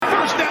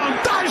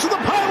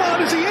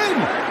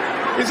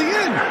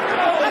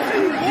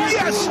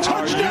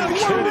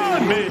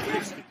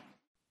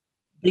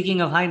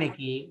Speaking of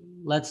Heineke,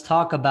 let's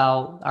talk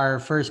about our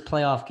first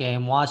playoff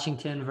game,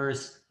 Washington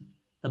versus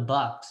the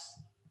Bucks.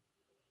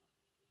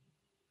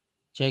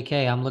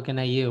 JK, I'm looking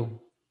at you.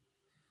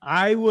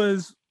 I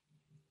was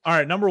all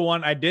right. Number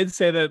one, I did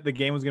say that the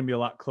game was going to be a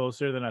lot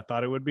closer than I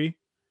thought it would be,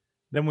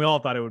 than we all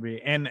thought it would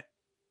be, and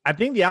I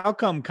think the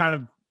outcome kind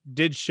of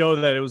did show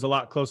that it was a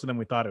lot closer than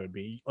we thought it would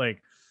be.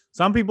 Like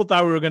some people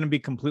thought we were going to be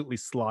completely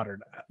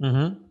slaughtered.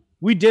 Mm-hmm.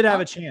 We did have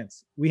How- a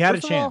chance. We had a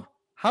First of chance. all,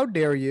 how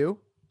dare you?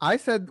 I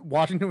said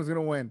Washington was going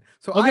to win,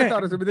 so I Okay. thought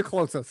it was going to be the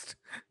closest.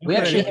 We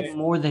Okay. actually had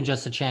more than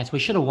just a chance. We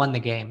should have won the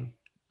game.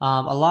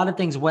 A lot of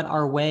things went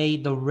our way.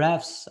 The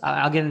refs,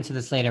 I'll get into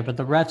this later, but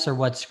the refs are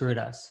what screwed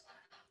us.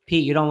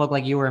 Pete, you don't look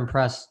like you were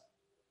impressed.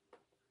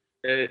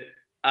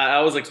 I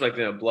was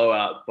expecting a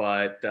blowout,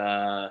 but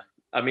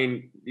I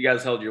mean, you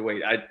guys held your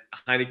weight.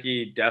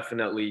 Heineke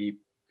definitely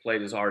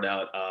played his heart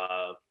out.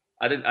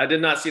 I did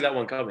not see that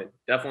one coming.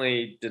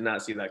 Definitely did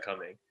not see that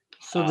coming.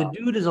 So the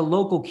dude is a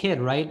local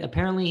kid, right?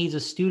 Apparently he's a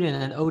student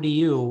at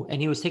ODU,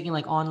 and he was taking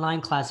like online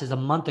classes a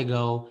month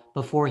ago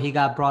before he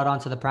got brought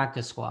onto the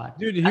practice squad.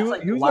 Dude, That's he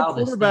like was the a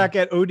wildest quarterback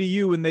thing. at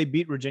ODU when they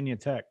beat Virginia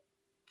Tech.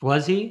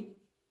 Was he?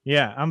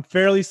 Yeah, I'm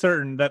fairly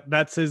certain that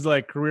that's his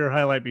like career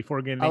highlight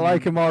before getting. I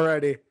like him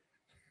already.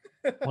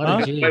 What Huh?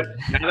 a G. But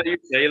now that you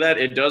say that,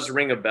 it does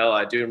ring a bell.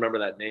 I do remember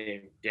that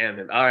name. Damn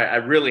him. All right, I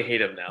really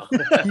hate him now.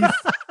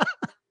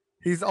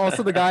 He's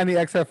also the guy in the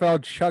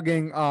XFL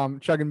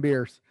chugging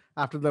beers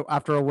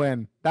after a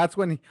win. That's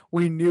when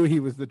we knew he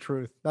was the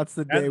truth. That's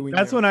the day we.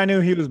 That's knew, when I knew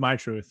he was my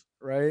truth.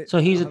 right. So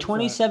he's a 100%.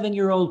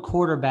 27-year-old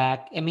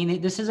quarterback. I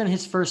mean, this isn't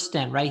his first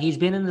stint, right? He's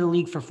been in the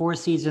league for 4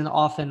 seasons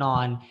off and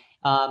on.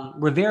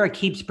 Rivera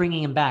keeps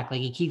bringing him back.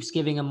 Like he keeps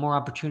giving him more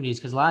opportunities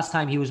because last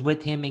time he was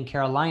with him in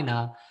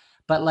Carolina.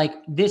 But like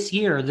this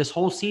year, this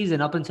whole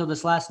season up until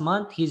this last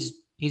month, he's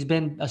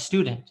been a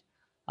student.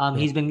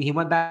 He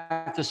went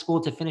back to school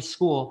to finish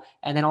school,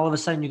 and then all of a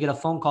sudden you get a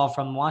phone call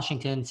from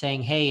Washington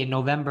saying, "Hey, in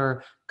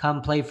November,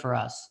 come play for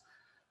us."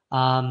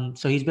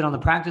 So he's been on the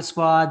practice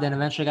squad, then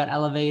eventually got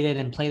elevated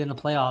and played in the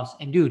playoffs.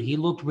 And dude, he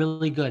looked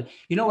really good.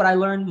 You know what I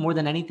learned more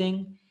than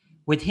anything?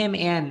 With him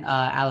and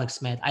Alex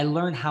Smith, I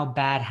learned how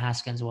bad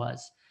Haskins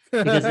was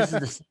because this is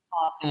the same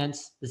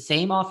offense, the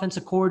same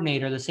offensive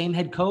coordinator, the same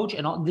head coach,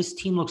 and this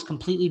team looks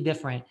completely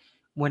different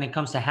when it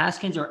comes to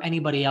Haskins or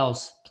anybody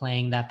else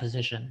playing that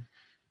position.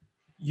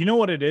 You know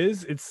what it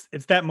is? It's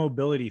that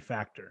mobility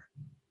factor.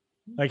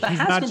 Like But he's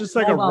Haskins not just is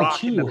like a mobile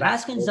rock. in the too. back.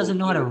 Haskins doesn't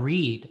know how to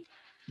read.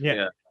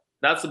 Yeah.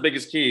 That's the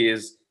biggest key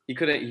is he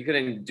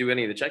couldn't do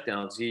any of the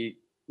checkdowns. He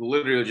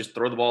literally would just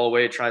throw the ball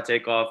away, try to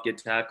take off, get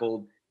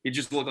tackled. He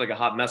just looked like a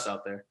hot mess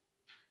out there.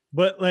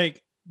 But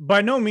like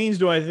by no means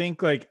do I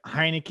think like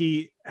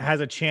Heineke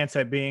has a chance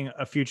at being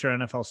a future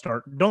NFL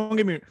star. Don't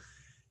get me.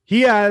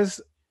 He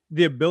has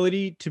the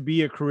ability to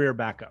be a career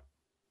backup.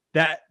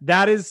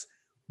 That is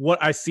what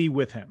I see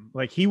with him.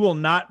 Like he will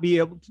not be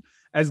able to,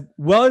 as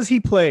well as he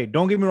played.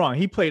 Don't get me wrong,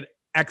 he played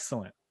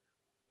excellent,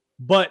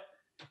 but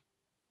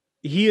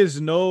he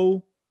is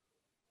no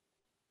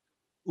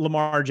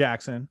Lamar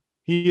Jackson.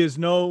 He is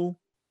no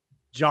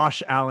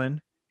Josh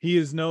Allen. He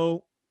is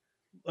no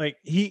like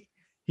he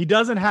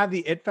doesn't have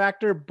the it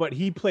factor, but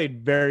he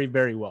played very,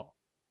 very well.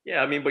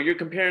 Yeah, I mean, but you're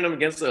comparing him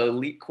against the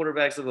elite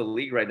quarterbacks of the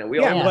league right now.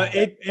 But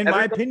in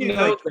my everybody opinion,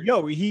 knows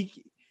like,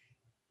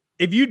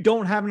 if you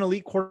don't have an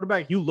elite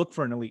quarterback, you look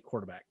for an elite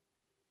quarterback.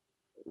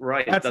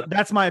 right.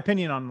 That's my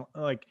opinion on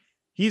like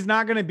he's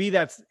not going to be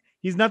that.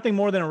 He's nothing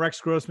more than a Rex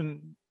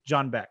Grossman,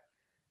 John Beck.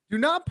 Do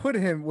not put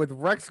him with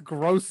Rex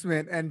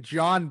Grossman and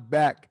John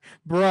Beck,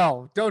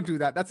 bro. Don't do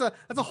that. That's a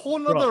whole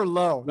nother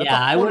low. That's Yeah,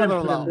 a I whole wouldn't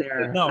nother put him low.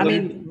 there. No, I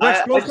mean,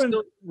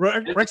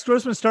 Rex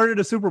Grossman started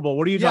a Super Bowl.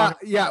 What are you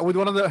talking? Yeah, with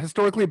one of the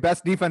historically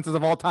best defenses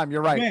of all time.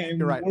 You're right. Okay,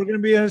 You're right. We're going to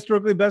be a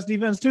historically best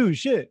defense too.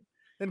 Shit.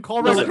 Then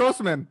call Rex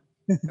Grossman.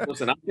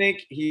 Listen, I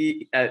think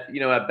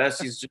at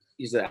best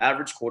he's an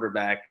average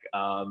quarterback.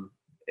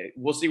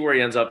 We'll see where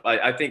he ends up.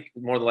 I think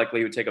more than likely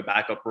he would take a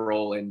backup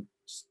role and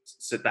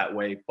sit that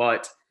way.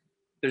 But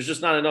there's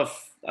just not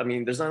enough. I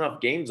mean, there's not enough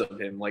games of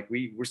him. Like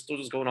we're still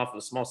just going off of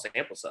a small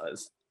sample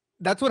size.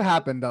 That's what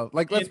happened though.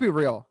 Like, let's be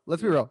real.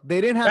 They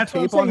didn't have That's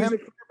what I'm tape on saying. He's him. a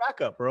career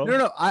backup, bro.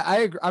 No, I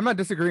agree. I'm not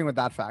disagreeing with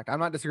that fact. I'm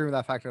not disagreeing with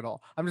that fact at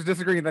all. I'm just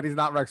disagreeing that he's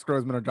not Rex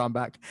Grossman or John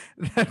Beck.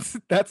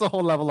 That's a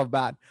whole level of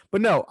bad. But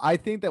no, I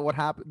think that what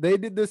happened, they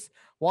did this.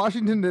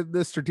 Washington did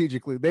this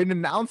strategically. They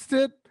announced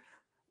it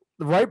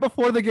right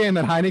before the game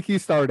that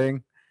Heineke's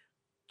starting,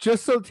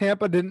 just so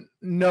Tampa didn't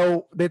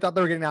know. They thought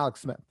they were getting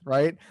Alex Smith,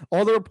 right?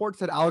 All the reports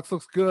said Alex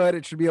looks good.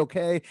 It should be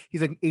okay. He's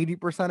like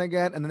 80%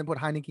 again, and then they put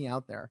Heineke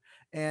out there.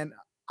 And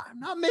I'm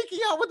not making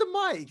out with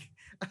the mic.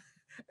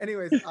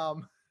 Anyways,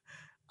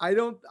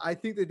 I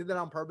think they did that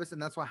on purpose,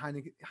 and that's why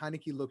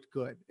Heineke looked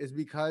good, is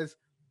because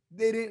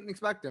they didn't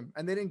expect him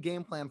and they didn't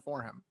game plan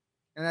for him.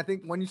 And I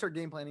think when you start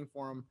game planning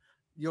for him,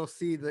 you'll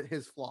see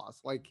his flaws,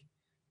 like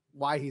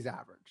why he's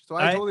average. So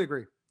I totally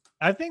agree.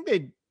 I think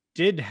they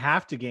did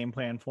have to game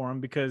plan for him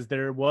because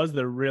there was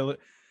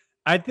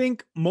I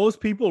think most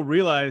people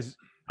realize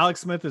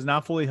Alex Smith is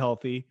not fully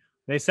healthy.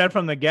 They said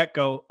from the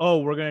get-go, oh,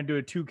 we're going to do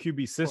a 2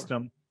 QB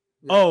system.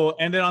 Yeah. Oh,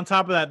 and then on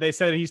top of that, they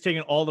said he's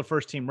taking all the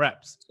first team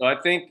reps. So I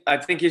think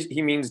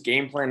he means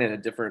game plan in a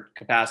different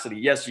capacity.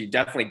 Yes, you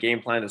definitely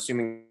game plan,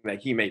 assuming that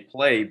he may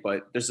play,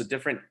 but there's a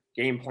different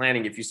game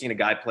planning if you've seen a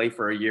guy play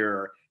for a year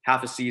or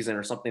half a season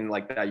or something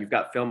like that. You've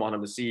got film on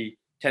him to see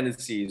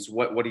tendencies,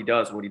 what he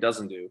does, what he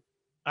doesn't do.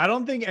 I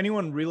don't think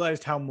anyone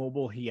realized how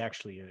mobile he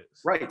actually is.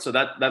 Right. So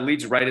that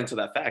leads right into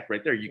that fact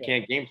right there. You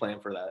can't game plan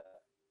for that.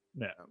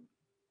 Yeah.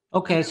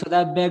 Okay, so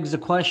that begs the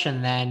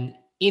question then.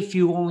 If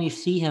you only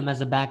see him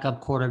as a backup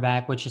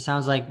quarterback, which it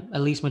sounds like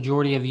at least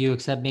majority of you,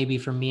 except maybe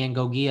for me and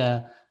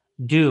Gogia,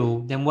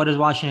 do, then what does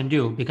Washington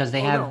do? Because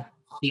they have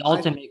the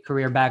ultimate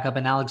career backup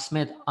and Alex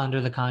Smith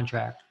under the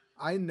contract.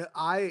 I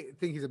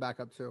think he's a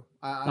backup too.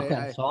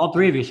 So all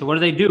three of you. So what do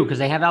they do? Because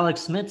they have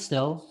Alex Smith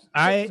still.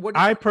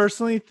 I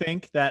personally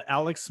think that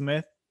Alex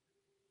Smith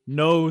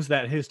knows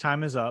that his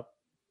time is up.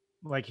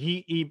 Like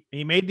he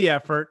made the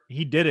effort.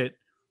 He did it.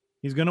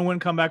 He's going to win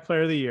comeback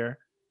player of the year,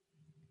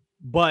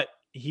 but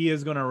he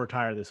is going to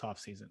retire this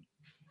offseason.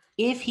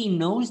 If he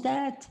knows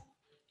that,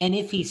 and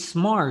if he's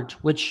smart,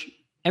 which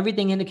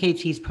everything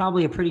indicates he's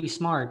probably a pretty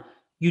smart,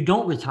 you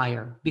don't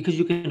retire because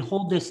you can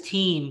hold this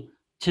team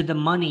to the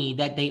money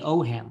that they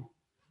owe him.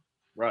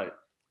 Right.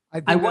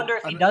 I wonder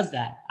if he does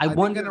that. I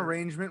wonder think an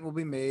arrangement will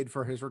be made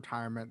for his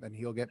retirement, then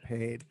he'll get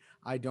paid.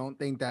 I don't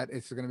think that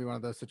it's going to be one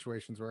of those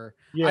situations where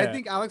I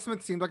think Alex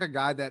Smith seems like a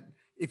guy that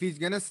if he's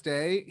going to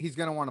stay, he's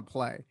going to want to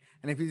play.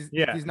 And if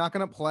he's not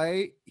going to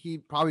play, he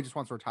probably just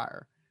wants to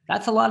retire.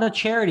 That's a lot of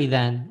charity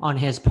then on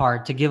his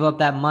part to give up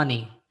that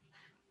money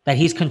that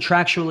he's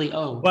contractually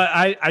owed. But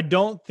I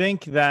don't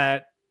think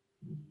that,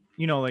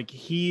 like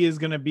he is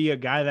going to be a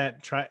guy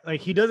that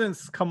he doesn't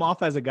come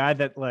off as a guy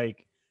that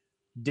like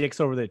dicks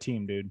over the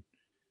team, dude.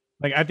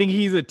 Like, I think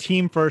he's a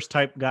team first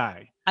type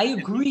guy. I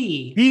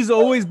agree. He's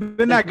always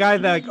been that guy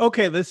that like,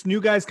 okay, this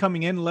new guy's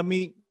coming in. Let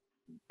me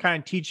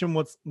kind of teach him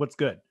what's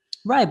good.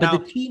 Right, but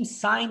the team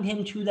signed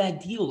him to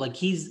that deal. Like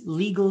he's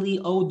legally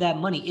owed that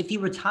money. If he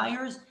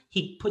retires,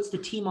 he puts the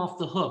team off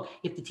the hook.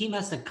 If the team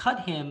has to cut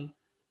him,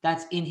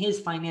 that's in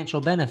his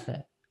financial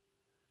benefit.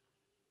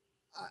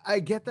 I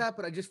get that,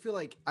 but I just feel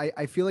like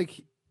I feel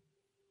like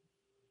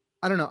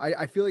I don't know.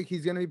 I feel like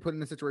he's going to be put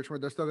in a situation where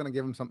they're still going to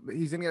give him something.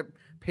 He's going to get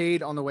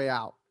paid on the way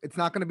out. It's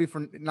not going to be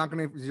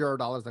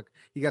 $0 like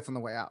he gets on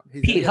the way out.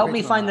 Pete, help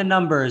me find the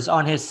numbers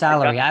on his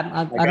salary. I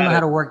don't know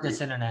how to work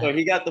this internet. So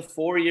he got the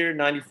 4-year,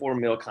 $94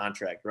 million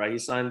contract, right? He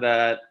signed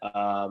that.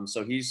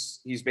 So he's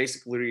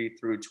basically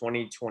through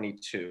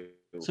 2022.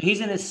 So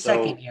he's in his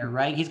second year,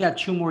 right? He's got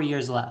 2 more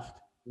years left.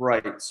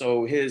 Right.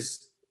 So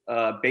his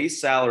base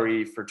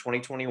salary for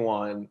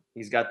 2021,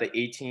 he's got the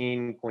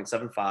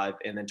 18.75,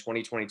 and then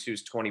 2022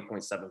 is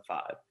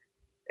 20.75.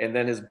 And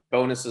then his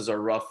bonuses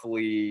are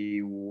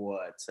roughly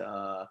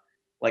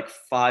like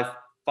 5.6,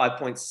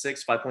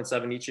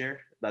 5.7 each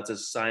year. That's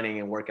his signing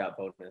and workout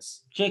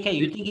bonus. JK,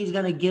 you think he's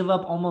going to give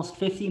up almost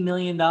 $50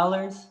 million?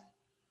 I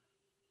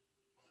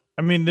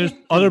mean, there's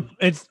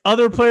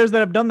other players that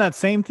have done that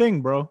same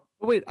thing, bro.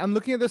 Wait, I'm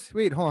looking at this.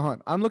 Wait, hold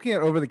on. I'm looking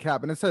at over the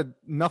cap, and it said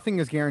nothing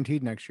is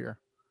guaranteed next year.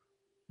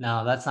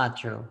 No, that's not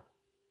true.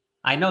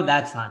 I know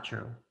that's not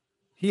true.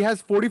 He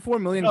has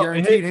 $44 million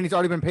guaranteed, and he's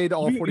already been paid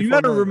all 44 You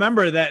got to million.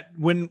 remember that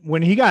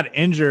when he got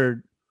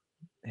injured,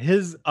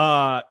 his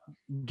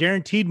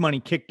guaranteed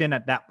money kicked in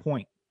at that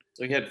point.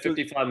 So he had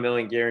 $55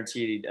 million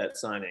guaranteed at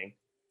signing.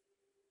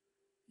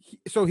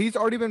 So he's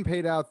already been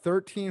paid out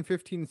 13,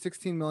 15,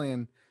 16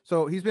 million.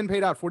 So he's been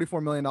paid out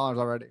 $44 million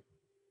already.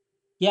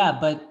 Yeah,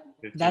 but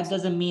that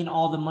doesn't mean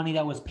all the money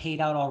that was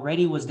paid out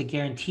already was the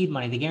guaranteed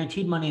money. The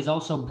guaranteed money is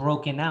also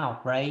broken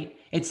out, right?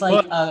 It's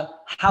like a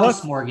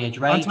house mortgage,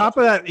 right? On top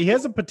of that, he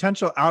has a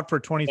potential out for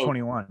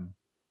 2021.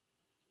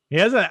 He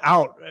has an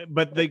out,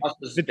 but the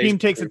team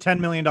takes a $10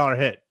 million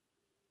hit.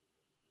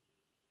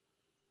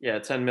 Yeah,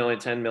 10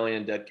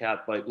 million dead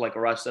cap. But like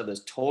Arash said,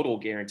 this total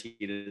guaranteed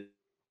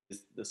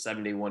is the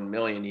 71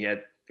 million. He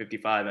had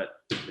 55 at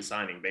the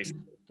signing,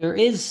 basically. There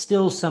is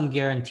still some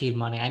guaranteed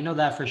money. I know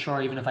that for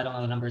sure, even if I don't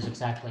know the numbers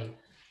exactly.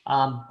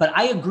 But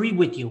I agree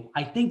with you.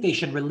 I think they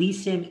should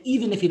release him,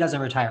 even if he doesn't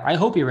retire. I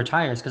hope he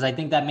retires because I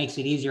think that makes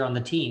it easier on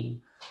the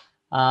team.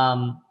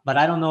 But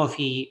I don't know if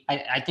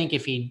I think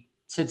if he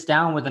sits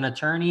down with an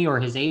attorney or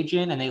his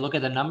agent and they look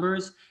at the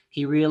numbers,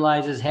 he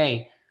realizes,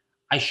 hey,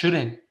 I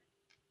shouldn't.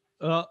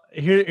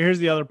 Here's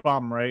the other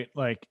problem, right?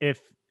 Like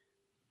if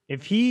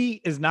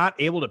he is not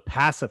able to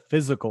pass a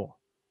physical,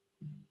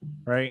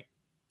 right?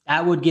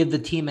 That would give the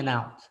team an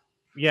out.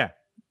 Yeah.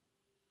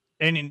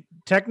 And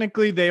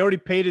technically they already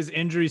paid his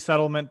injury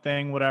settlement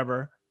thing,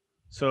 whatever.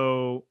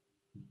 So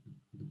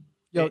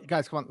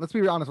guys, come on. Let's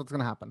be honest what's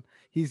going to happen.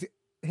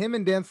 Him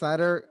and Dan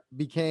Snyder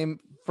became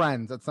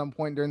friends at some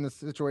point during this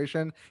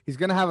situation. He's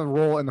going to have a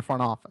role in the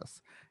front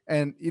office.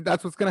 And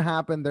that's what's going to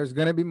happen. There's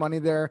going to be money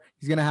there.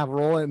 He's going to have a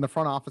role in the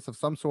front office of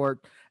some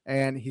sort,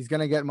 and he's going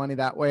to get money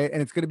that way. And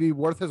it's going to be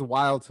worth his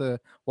while to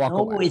walk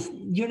away.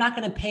 You're not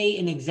going to pay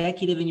an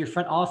executive in your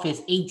front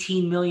office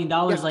 $18 million.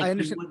 Yes, like I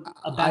understand. you would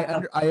a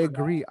backup I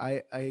agree.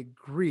 I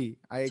agree.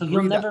 So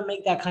he'll never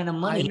make that kind of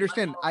money. I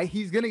understand.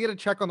 He's going to get a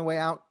check on the way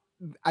out.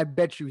 I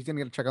bet you he's going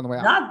to get a check on the way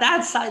out. Not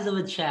that size of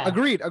a check.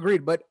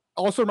 Agreed. But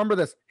also remember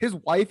this. His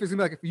wife is going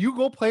to be like, if you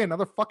go play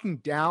another fucking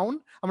down,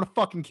 I'm going to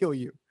fucking kill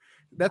you.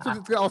 That's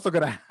what's also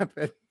going to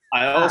happen.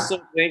 I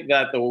also think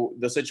that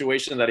the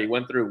situation that he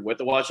went through with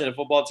the Washington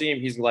football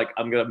team, he's like,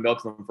 I'm going to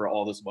milk them for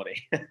all this money.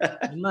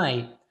 He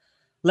might.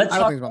 Let's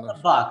talk about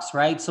the Bucs,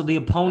 right? So the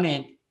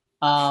opponent,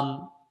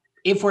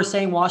 if we're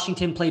saying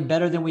Washington played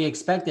better than we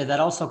expected,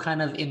 that also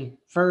kind of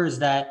infers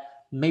that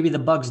maybe the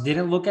Bucs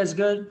didn't look as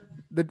good.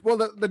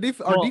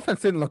 Our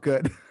defense didn't look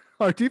good.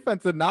 Our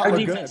defense did not look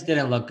good. Our defense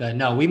didn't look good.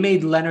 No, we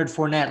made Leonard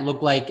Fournette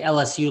look like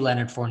LSU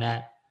Leonard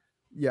Fournette.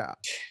 Yeah.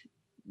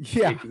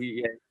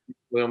 He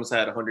almost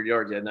had 100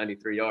 yards. He had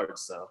 93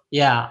 yards. So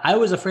yeah, I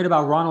was afraid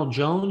about Ronald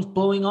Jones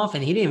blowing off,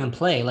 and he didn't even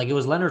play. Like, it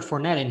was Leonard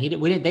Fournette, and they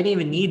didn't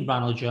even need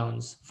Ronald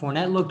Jones.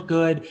 Fournette looked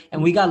good,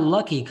 and we got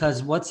lucky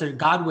because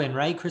Godwin,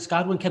 right? Chris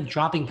Godwin kept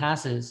dropping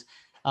passes,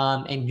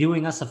 and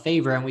doing us a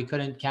favor, and we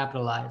couldn't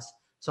capitalize.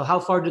 So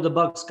how far do the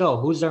Bucs go?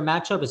 Who's their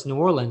matchup? It's New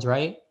Orleans,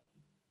 right?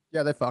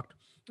 Yeah, they fucked.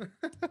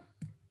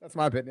 That's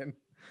my opinion.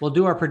 We'll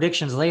do our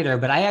predictions later,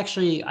 but I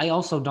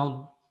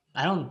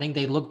don't think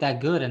they look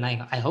that good, and I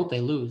hope they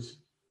lose.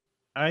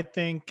 I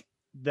think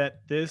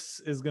that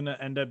this is going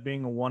to end up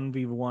being a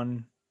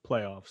 1v1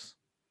 playoffs.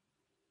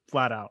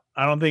 Flat out.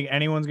 I don't think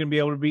anyone's going to be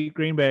able to beat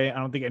Green Bay. I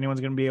don't think anyone's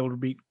going to be able to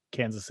beat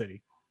Kansas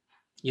City.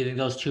 You think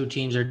those two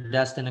teams are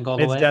destined to go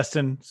the way? It's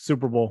destined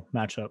Super Bowl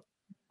matchup.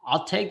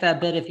 I'll take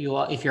that bet if you're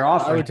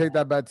offering. I would take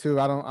that bet too.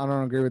 I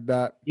don't agree with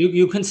that.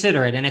 You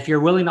consider it, and if you're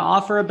willing to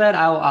offer a bet,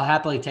 I'll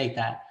happily take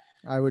that.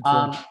 I would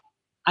too.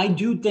 I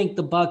do think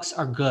the Bucs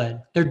are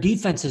good. Their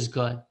defense is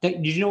good.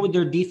 Did you know what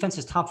their defense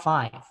is top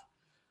 5?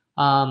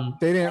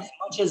 They didn't. As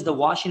much as the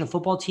Washington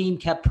football team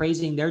kept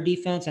praising their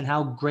defense and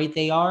how great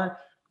they are,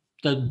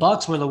 the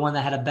Bucs were the one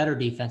that had a better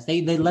defense.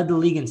 They led the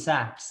league in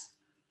sacks.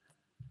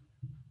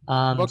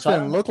 Bucs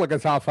didn't look like a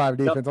top 5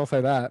 defense. I'll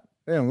say that.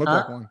 They didn't look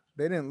like one.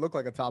 They didn't look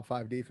like a top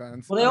 5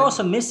 defense. Well, they're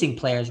also missing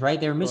players, right?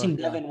 They were missing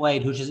Devin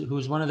Wade,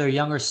 who's one of their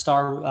younger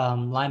star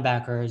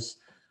linebackers.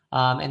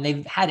 And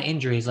they've had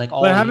injuries like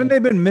all. But haven't they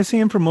been missing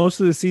him for most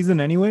of the season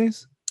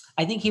anyways?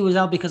 I think he was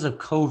out because of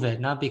COVID,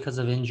 not because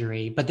of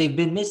injury. But they've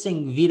been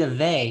missing Vita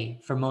Vea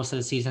for most of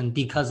the season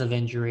because of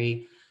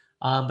injury.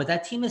 But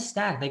that team is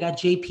stacked. They got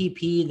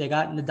JPP. They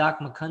got Nadak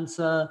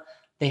Makunsa.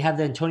 They have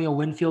the Antonio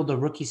Winfield, the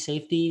rookie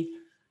safety.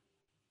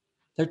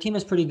 Their team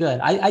is pretty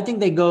good. I think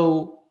they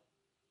go.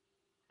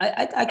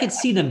 I could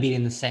see them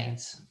beating the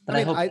Saints, but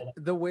I hope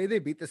the way they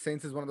beat the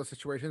Saints is one of those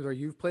situations where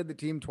you've played the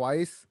team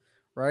twice,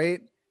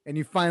 right? And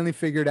you finally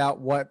figured out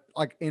what,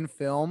 like in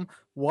film,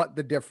 what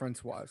the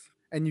difference was.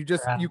 And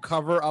you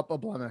cover up a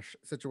blemish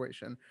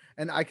situation.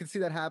 And I could see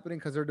that happening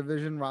because they're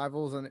division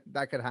rivals and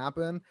that could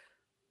happen.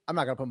 I'm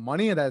not going to put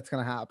money in that it's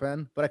going to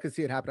happen, but I could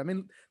see it happen. I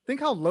mean,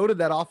 think how loaded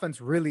that offense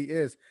really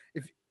is.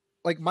 If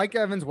like Mike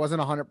Evans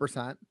wasn't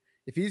 100%,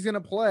 if he's going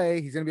to play,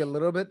 he's going to be a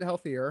little bit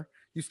healthier.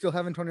 You still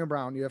have Antonio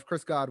Brown. You have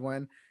Chris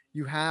Godwin.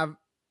 You have,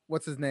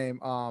 what's his name?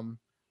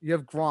 You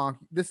have Gronk.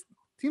 This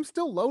team's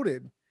still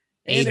loaded.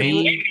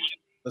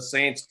 The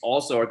Saints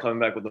also are coming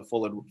back with a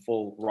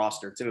full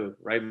roster too,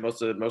 right?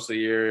 Most of the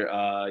year,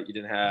 you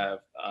didn't have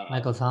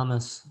Michael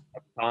Thomas.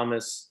 Kamara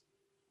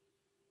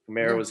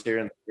was here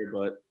and there,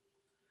 but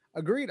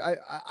agreed.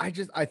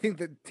 I think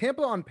that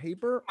Tampa on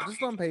paper,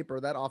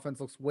 that offense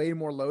looks way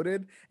more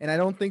loaded, and I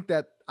don't think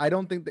that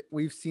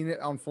we've seen it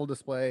on full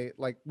display.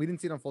 Like we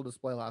didn't see it on full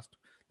display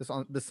this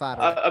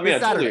Saturday. I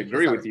totally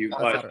agree with you,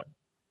 but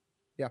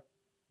yeah.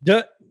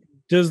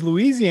 Does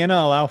Louisiana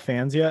allow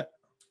fans yet?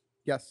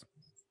 Yes.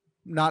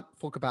 Not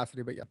full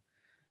capacity, but yeah.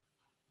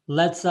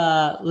 Let's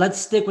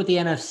stick with the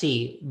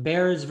NFC.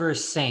 Bears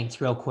versus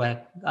Saints real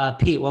quick.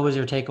 Pete, what was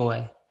your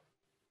takeaway?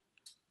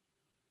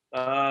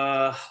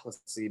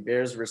 Let's see.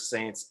 Bears versus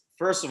Saints.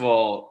 First of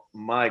all,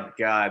 my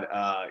God,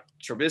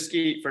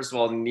 Trubisky, first of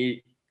all,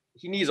 he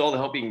needs all the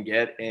help he can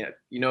get. And,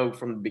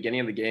 from the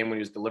beginning of the game when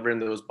he was delivering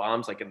those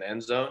bombs like in the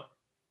end zone,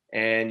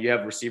 and you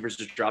have receivers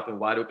just dropping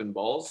wide open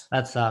balls.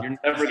 That's You're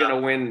never going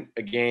to win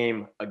a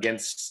game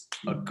against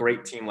a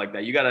great team like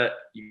that. You gotta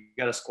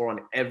score on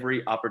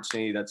every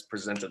opportunity that's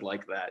presented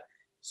like that.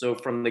 So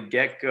from the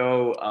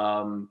get-go,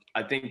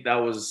 I think that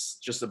was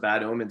just a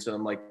bad omen to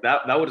them. Like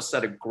that would have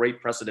set a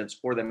great precedence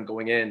for them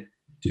going in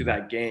to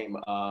that game.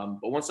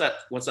 But once that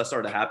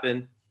started to happen,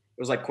 it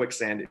was like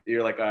quicksand.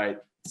 You're like, all right,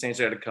 Saints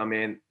are going to come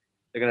in.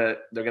 They're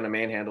gonna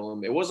manhandle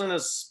them. It wasn't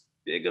as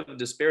big of a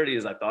disparity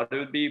as I thought it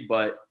would be,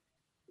 but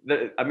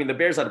the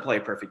Bears had to play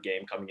a perfect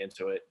game coming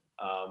into it.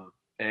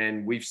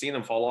 And we've seen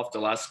them fall off the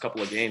last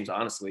couple of games,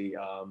 honestly.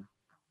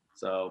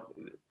 So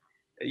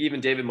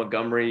even David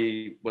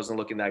Montgomery wasn't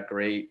looking that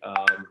great.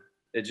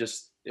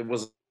 It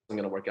wasn't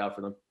going to work out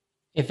for them.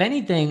 If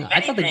anything, I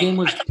thought the game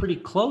was pretty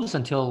close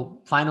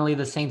until finally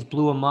the Saints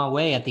blew them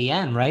away at the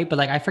end, right? But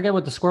like I forget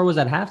what the score was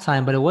at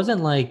halftime, but it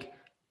wasn't like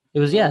it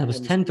was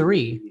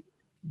 10-3.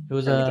 It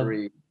was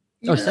 10-3.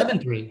 or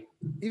 7-3.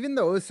 Even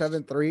though it was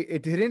 7-3,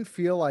 it didn't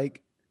feel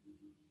like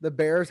the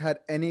Bears had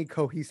any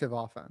cohesive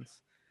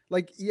offense.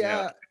 Like,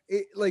 it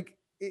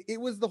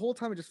was the whole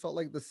time. It just felt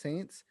like the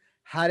Saints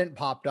hadn't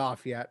popped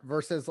off yet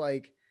versus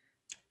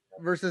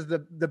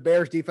the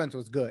Bears defense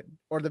was good,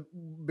 or the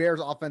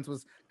Bears offense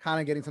was kind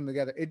of getting something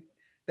together.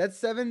 That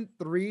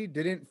 7-3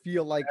 didn't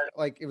feel like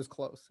it was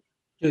close.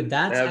 Dude,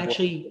 that's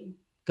actually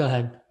go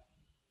ahead.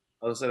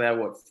 I would say they had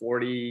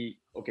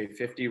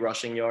 50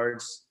 rushing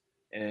yards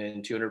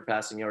and 200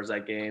 passing yards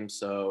that game.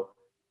 So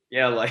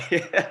yeah, like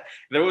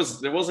there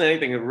wasn't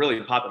anything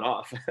really popping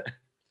off.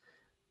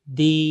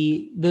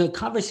 The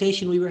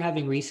conversation we were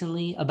having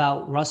recently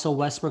about Russell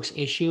Westbrook's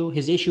issue,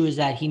 his issue is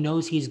that he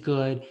knows he's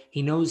good.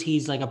 He knows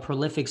he's like a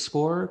prolific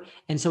scorer.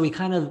 And so he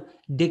kind of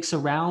dicks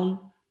around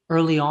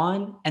early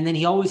on. And then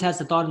he always has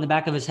the thought in the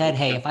back of his head,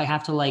 hey, if I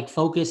have to like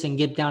focus and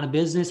get down to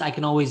business, I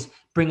can always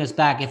bring us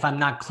back if I'm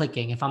not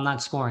clicking, if I'm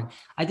not scoring.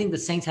 I think the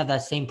Saints have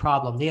that same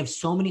problem. They have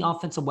so many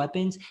offensive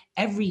weapons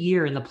every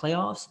year in the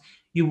playoffs.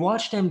 You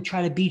watch them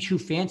try to be too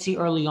fancy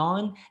early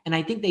on. And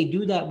I think they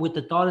do that with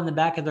the thought in the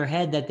back of their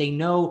head that they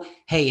know,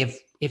 hey,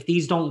 if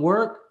these don't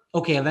work,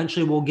 okay,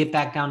 eventually we'll get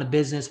back down to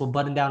business. We'll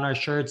button down our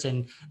shirts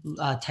and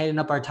tighten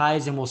up our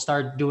ties and we'll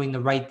start doing the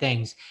right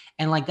things.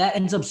 And like that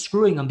ends up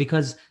screwing them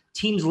because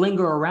teams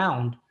linger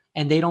around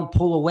and they don't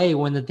pull away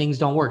when the things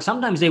don't work.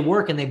 Sometimes they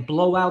work and they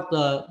blow out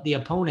the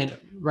opponent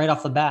right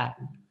off the bat.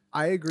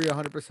 I agree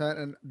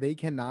 100%, and they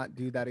cannot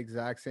do that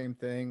exact same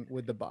thing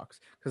with the Bucks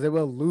because they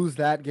will lose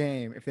that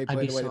game if they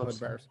play the way they play the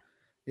Bears.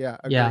 Yeah,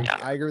 agree. Yeah.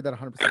 I agree with that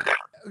 100%.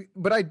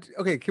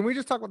 But can we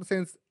just talk about the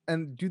Saints?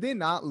 And do they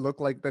not look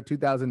like the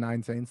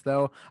 2009 Saints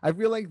though? I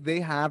feel like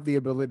they have the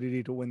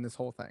ability to win this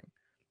whole thing.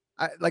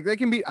 I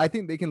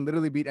think they can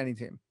literally beat any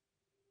team.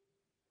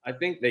 I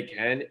think they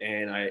can,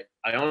 and I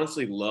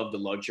honestly love the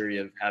luxury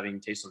of having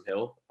Taysom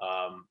Hill.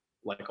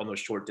 Like on those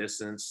short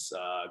distance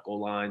goal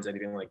lines,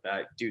 anything like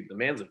that. Dude, the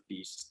man's a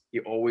beast. He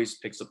always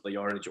picks up the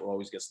yardage or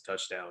always gets a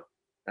touchdown.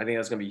 I think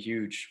that's going to be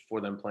huge for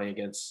them playing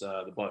against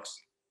the Bucks.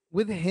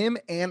 With him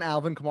and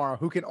Alvin Kamara,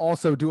 who can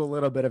also do a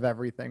little bit of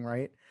everything,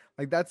 right?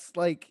 Like that's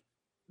like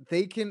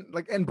they can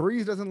like, and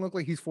Breeze doesn't look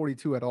like he's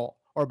 42 at all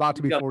or about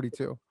to be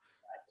 42.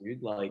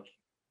 Dude, like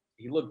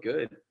he looked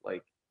good.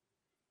 Like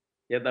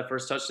he had that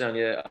first touchdown.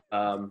 Yeah.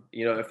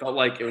 It felt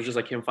like it was just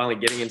like him finally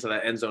getting into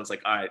that end zone. It's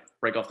like, all right,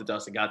 break off the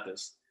dust. I got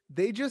this.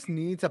 They just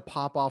need to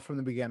pop off from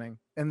the beginning.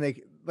 And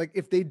they like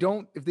if they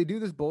do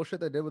this bullshit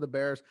they did with the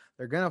Bears,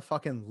 they're gonna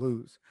fucking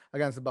lose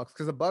against the Bucks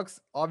because the Bucks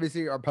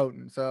obviously are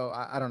potent. So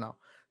I don't know.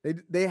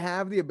 They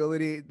have the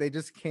ability. They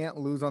just can't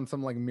lose on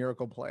some like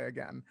miracle play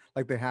again,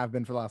 like they have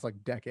been for the last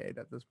like decade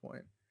at this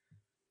point.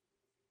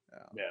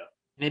 Yeah.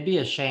 And it'd be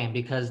a shame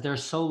because they're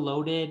so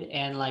loaded.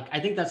 And like, I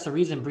think that's the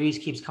reason Breeze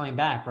keeps coming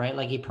back, right?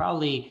 Like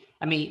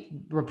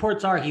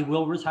reports are he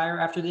will retire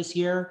after this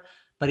year,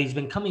 but he's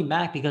been coming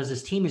back because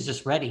this team is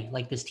just ready.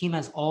 Like this team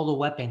has all the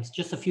weapons.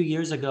 Just a few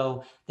years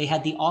ago, they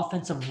had the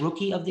offensive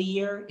rookie of the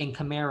year in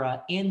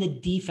Kamara and the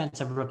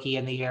defensive rookie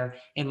in the year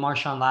in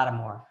Marshawn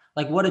Lattimore.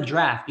 Like what a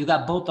draft. You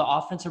got both the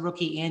offensive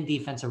rookie and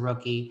defensive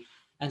rookie.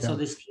 And so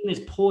this team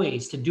is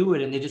poised to do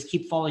it. And they just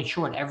keep falling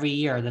short every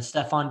year. The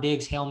Stephon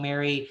Diggs, Hail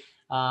Mary,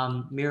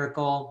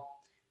 miracle.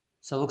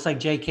 So it looks like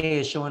JK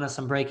is showing us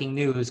some breaking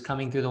news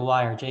coming through the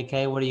wire.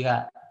 JK, what do you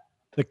got?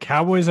 The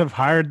Cowboys have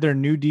hired their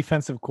new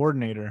defensive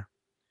coordinator,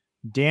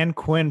 Dan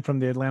Quinn from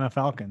the Atlanta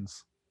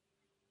Falcons.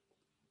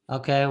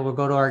 Okay, we'll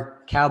go to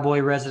our Cowboy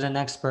resident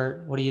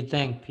expert. What do you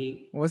think,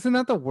 Pete? Wasn't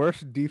that the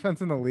worst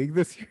defense in the league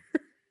this year?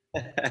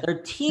 Their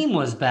team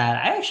was bad.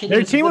 I actually Their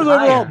think team was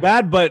overall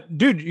bad, but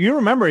dude, you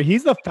remember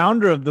he's the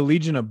founder of the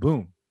Legion of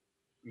Boom.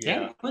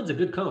 Dan Quinn's a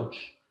good coach.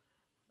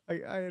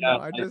 I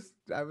know.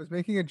 I was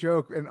making a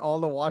joke, and all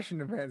the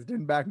Washington fans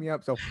didn't back me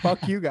up. So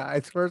fuck you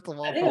guys. First of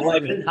all, I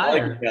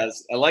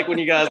like when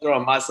you guys are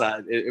on my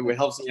side. It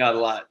helps me out a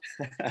lot.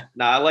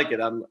 I like it.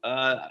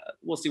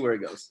 We'll see where it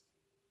goes.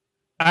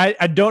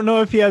 I don't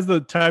know if he has the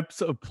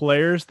types of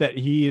players that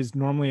he is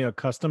normally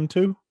accustomed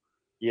to.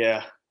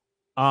 Yeah.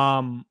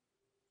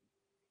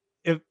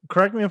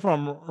 Correct me if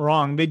I'm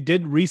wrong, they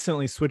did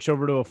recently switch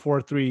over to a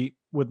 4-3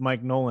 with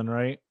Mike Nolan,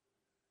 right?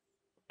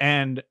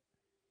 And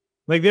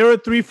like they were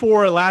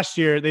 3-4 last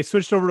year, they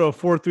switched over to a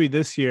 4-3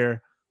 this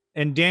year,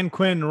 and Dan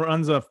Quinn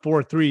runs a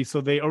 4-3,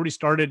 so they already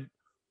started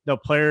the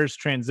players'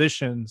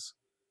 transitions.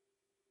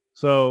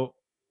 So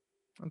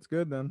that's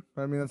good then.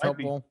 I mean, that's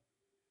helpful.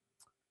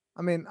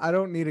 I mean, I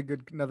don't need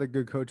another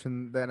good coach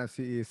in the NFC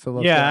East.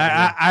 So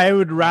I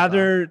would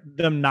rather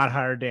them not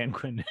hire Dan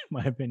Quinn, in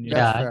my opinion.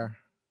 That's fair.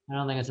 I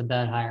don't think it's a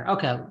bad hire.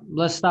 Okay,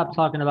 let's stop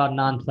talking about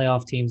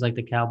non-playoff teams like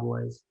the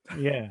Cowboys.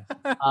 Yeah.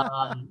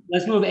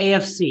 Let's move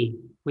AFC.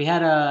 We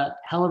had a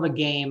hell of a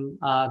game,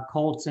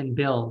 Colts and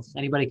Bills.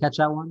 Anybody catch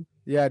that one?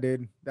 Yeah,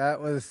 dude. That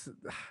wasn't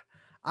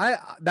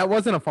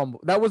a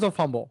fumble. That was a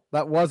fumble.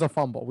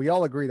 We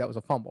all agree that was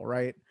a fumble,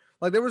 right?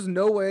 Like there was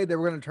no way they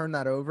were going to turn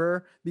that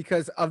over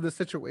because of the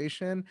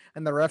situation,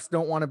 and the refs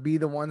don't want to be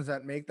the ones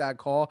that make that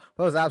call.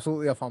 That was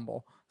absolutely a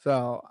fumble.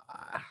 So,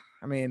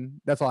 I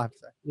mean, that's all I have to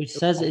say. Which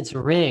says it's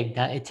rigged.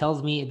 That it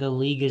tells me the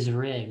league is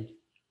rigged.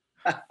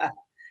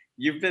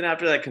 You've been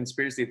after that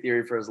conspiracy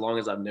theory for as long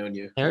as I've known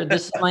you.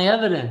 This is my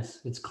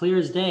evidence. It's clear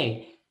as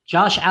day.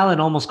 Josh Allen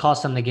almost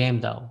cost them the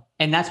game, though.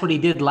 And that's what he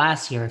did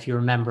last year, if you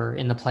remember,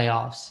 in the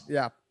playoffs.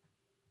 Yeah.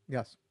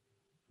 Yes.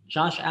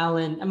 Josh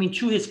Allen, I mean,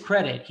 to his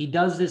credit, he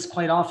does this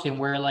quite often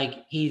where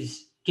like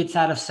gets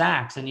out of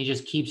sacks and he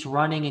just keeps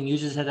running and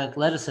uses his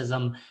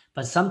athleticism,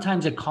 but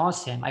sometimes it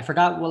costs him. I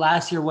forgot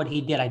last year what he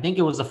did. I think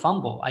it was a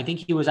fumble. I think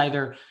he was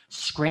either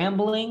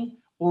scrambling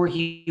or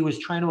he was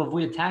trying to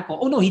avoid a tackle.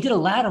 Oh no, he did a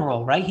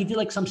lateral, right? He did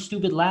like some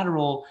stupid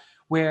lateral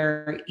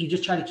where he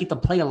just tried to keep the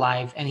play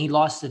alive and he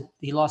lost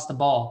the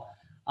ball.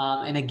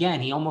 And again,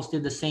 he almost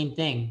did the same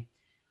thing.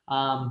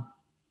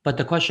 But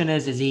the question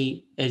is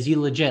he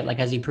legit? Like,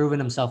 has he proven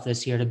himself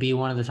this year to be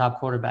one of the top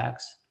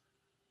quarterbacks?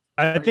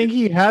 I think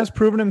he has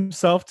proven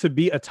himself to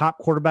be a top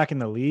quarterback in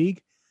the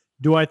league.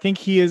 Do I think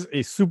he is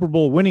a Super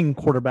Bowl winning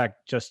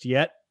quarterback just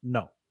yet?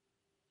 No.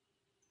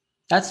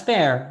 That's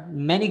fair.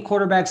 Many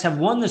quarterbacks have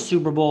won the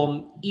Super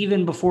Bowl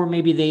even before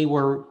maybe they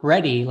were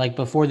ready, like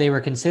before they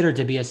were considered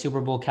to be a Super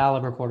Bowl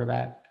caliber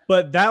quarterback.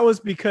 But that was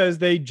because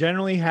they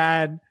generally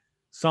had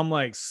some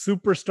like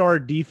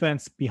superstar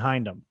defense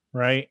behind them,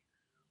 right?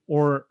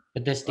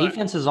 But this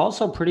defense is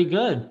also pretty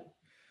good.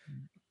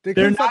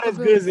 They're not as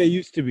good as they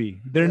used to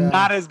be. They're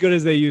not as good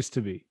as they used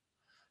to be.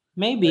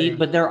 Maybe,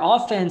 but their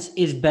offense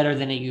is better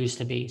than it used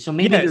to be. So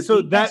maybe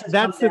so that's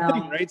the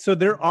thing, right? So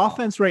their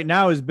offense right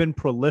now has been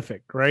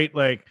prolific, right?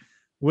 Like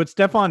with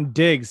Stephon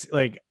Diggs,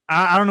 like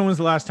I don't know when's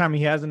the last time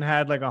he hasn't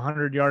had like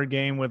 100-yard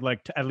game with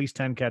like at least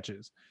 10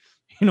 catches.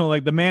 You know,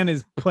 like the man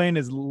is playing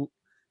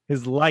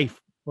his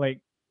life, like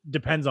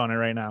depends on it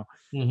right now.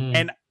 Mm-hmm.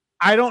 And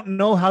I don't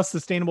know how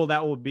sustainable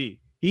that will be.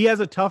 He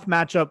has a tough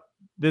matchup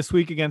this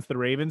week against the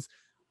Ravens.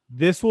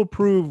 This will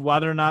prove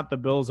whether or not the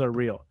Bills are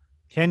real.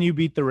 Can you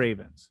beat the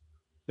Ravens?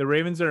 The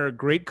Ravens are a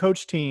great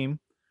coach team.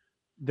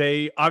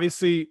 They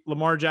obviously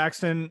Lamar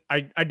Jackson.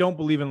 I don't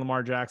believe in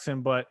Lamar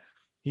Jackson, but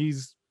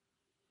he's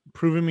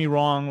proven me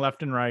wrong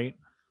left and right.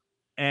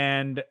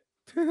 And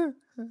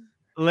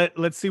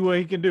let's see what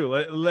he can do.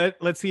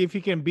 Let's see if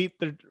he can beat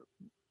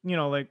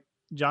like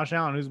Josh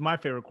Allen, who's my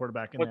favorite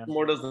quarterback. What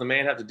more does the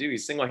man have to do? He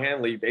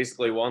single-handedly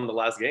basically won the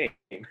last game.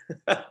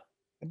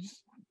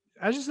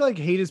 I just like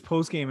hate his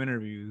post-game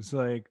interviews.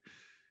 Like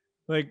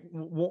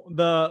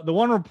the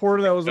one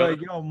reporter that was like,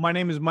 my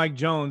name is Mike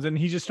Jones, and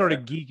he just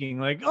started geeking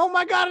like, oh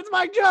my God, it's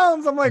Mike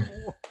Jones. I'm like,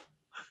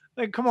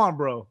 come on,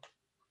 bro.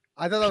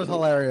 I thought that was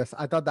hilarious.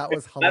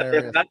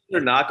 If that's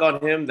your knock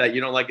on him, that you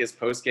don't like his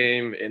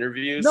post-game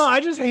interviews. No, I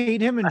just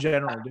hate him in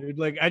general, dude.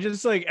 Like I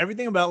just like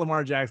everything about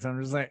Lamar Jackson.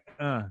 I'm just like,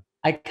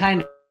 I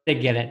kind of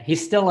get it.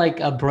 He's still like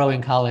a bro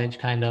in college,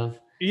 kind of.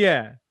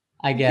 Yeah.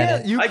 I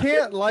get it. You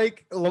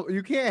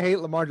can't hate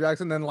Lamar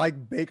Jackson then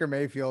like Baker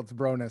Mayfield's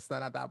broness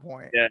then at that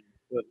point. Yeah,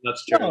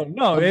 that's true.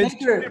 No, it's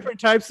two different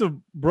types of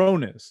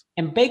broness.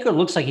 And Baker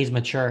looks like he's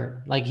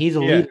matured. Like he's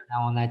a leader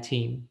now on that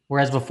team.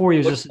 Whereas before he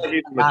was just like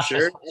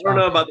mature. I don't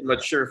know about the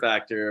mature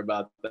factor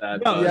about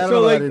that. No,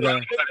 so like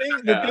the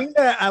thing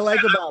that I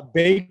like about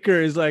Baker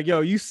is like,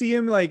 you see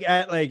him like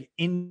at like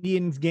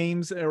Indians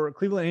games or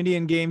Cleveland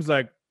Indian games,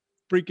 like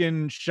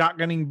freaking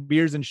shotgunning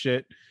beers and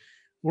shit.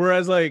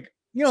 Whereas like,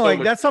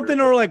 like that's something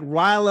to like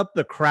rile up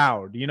the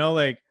crowd,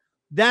 like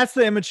that's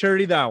the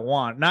immaturity that I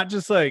want, not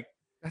just like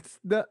that's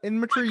the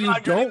immaturity you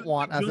don't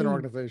want as an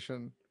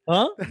organization.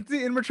 Huh? That's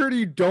the immaturity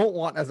you don't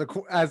want as an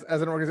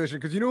organization.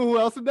 Because you know who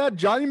else did that?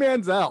 Johnny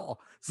Manziel.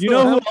 So,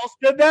 who else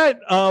did that?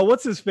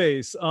 What's his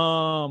face?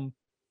 Aaron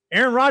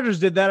Rodgers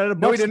did that at a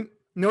No, he didn't.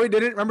 No, he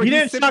didn't. Remember, he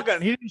didn't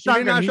shotgun. He didn't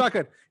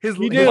shotgun.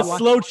 He did a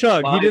slow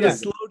chug. He did a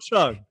slow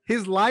chug.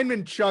 His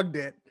lineman chugged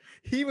it.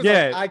 He was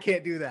like, I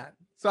can't do that.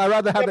 So I'd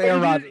rather have the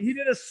Aaron Rodgers. He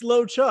did a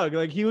slow chug.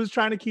 Like he was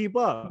trying to keep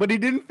up. But he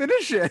didn't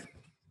finish it.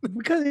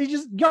 Because he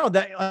just,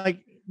 that like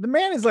the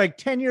man is like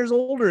 10 years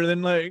older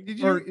than like, did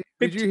you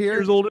hear?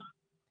 Years older.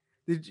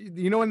 Did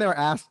you know when they were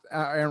asked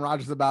Aaron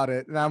Rodgers about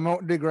it? And I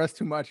won't digress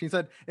too much. He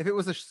said, if it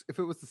was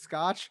the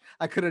scotch,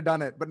 I could have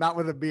done it, but not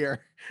with a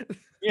beer.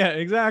 Yeah,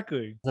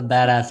 exactly. It's a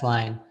badass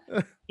line.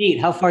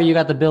 Pete, how far you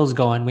got the Bills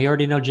going? We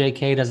already know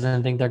JK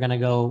doesn't think they're going to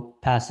go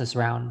past this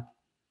round.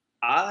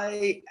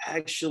 I'm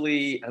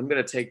going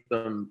to take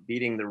them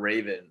beating the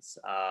Ravens.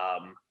 I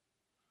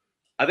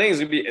think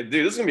this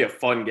is going to be a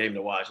fun game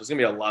to watch. It's going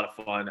to be a lot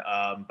of fun.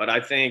 But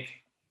I think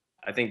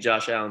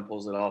Josh Allen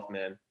pulls it off,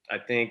 man. I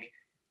think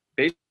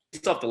based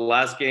off the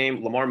last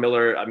game, Lamar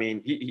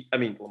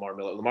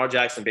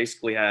Jackson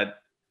basically had,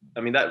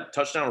 that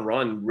touchdown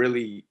run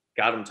really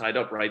got him tied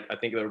up, right? I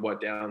think they were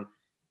down.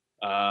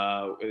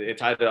 It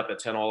tied it up at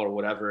 10-all or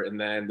whatever.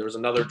 And then there was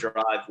another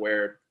drive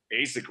where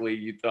basically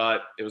you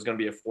thought it was going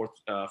to be a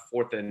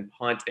fourth and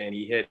punt, and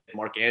he hit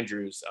Mark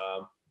Andrews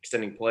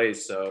extending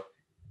plays. So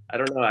I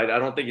don't know. I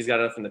don't think he's got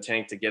enough in the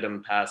tank to get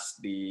him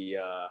past the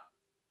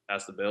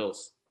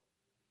Bills.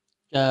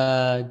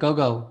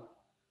 Go.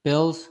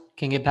 Bills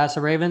can get past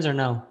the Ravens or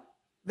no?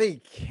 They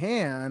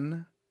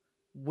can.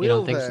 You don't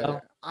Will think they?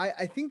 so?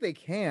 I think they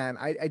can.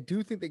 I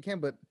do think they can,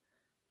 but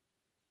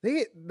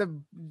the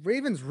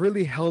Ravens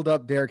really held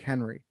up Derrick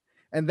Henry.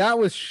 And that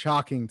was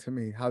shocking to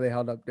me how they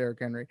held up Derrick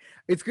Henry.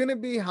 It's going to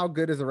be how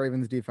good is the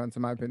Ravens defense,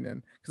 in my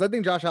opinion. Because I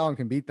think Josh Allen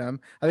can beat them.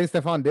 I think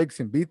Stephon Diggs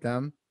can beat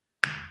them.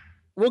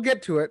 We'll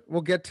get to it.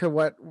 We'll get to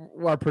what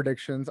our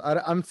predictions.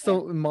 I'm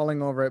still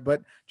mulling over it,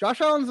 but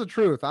Josh Allen's the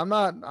truth. I'm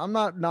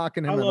not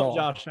knocking him I at love all.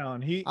 Josh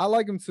Allen. I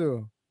like him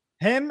too.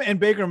 Him and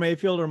Baker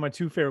Mayfield are my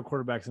two favorite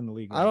quarterbacks in the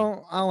league. I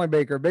don't like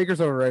Baker. Baker's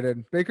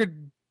overrated. Baker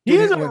He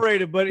is didn't win.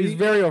 overrated, but He's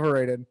very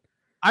overrated.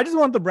 I just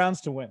want the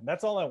Browns to win.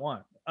 That's all I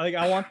want.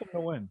 I want them to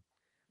win.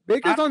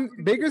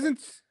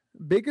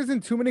 Baker's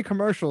in too many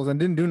commercials and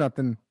didn't do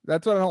nothing.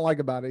 That's what I don't like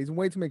about it. He's in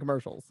way too many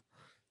commercials.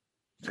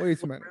 Way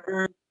too many.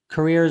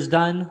 Career is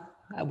done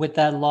with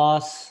that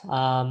loss.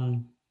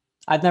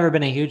 I've never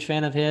been a huge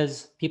fan of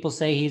his. People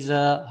say he's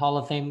a Hall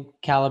of Fame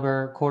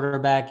caliber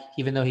quarterback,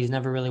 even though he's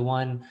never really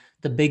won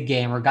the big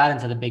game or got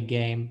into the big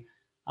game.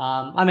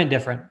 I'm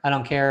indifferent. I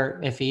don't care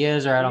if he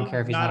is or I don't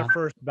care if he's not. Not a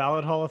first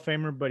ballot Hall of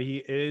Famer, but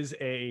he is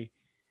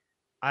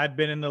I've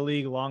been in the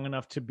league long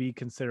enough to be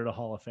considered a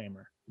Hall of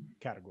Famer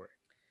category.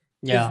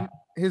 Yeah.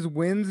 His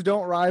wins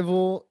don't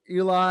rival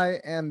Eli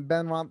and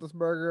Ben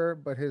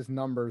Roethlisberger, but his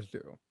numbers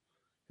do.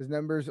 His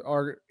numbers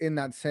are in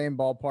that same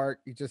ballpark.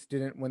 He just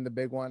didn't win the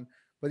big one.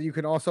 But you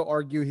can also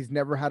argue he's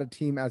never had a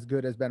team as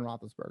good as Ben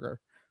Roethlisberger.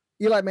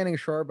 Eli Manning,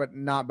 sure, but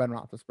not Ben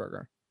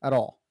Roethlisberger at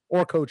all,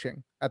 or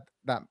coaching at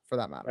that for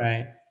that matter.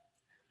 Right.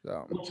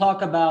 So we'll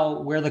talk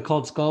about where the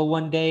Colts go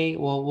one day.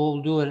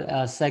 We'll do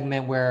a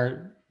segment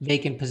where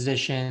vacant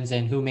positions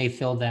and who may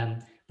fill them.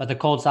 But the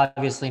Colts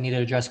obviously need to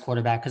address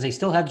quarterback because they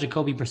still have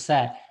Jacoby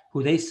Brissett,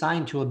 who they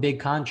signed to a big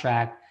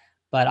contract,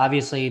 but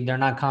obviously they're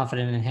not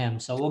confident in him.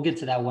 So we'll get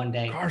to that one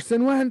day.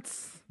 Carson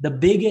Wentz. The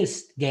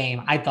biggest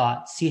game, I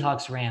thought,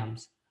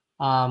 Seahawks-Rams.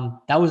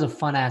 That was a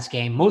fun-ass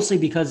game, mostly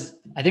because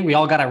I think we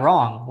all got it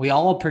wrong. We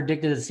all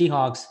predicted the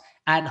Seahawks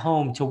at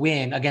home to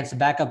win against a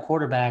backup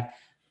quarterback.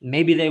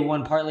 Maybe they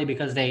won partly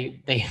because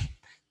they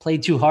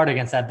played too hard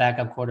against that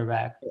backup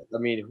quarterback. I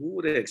mean, who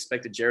would have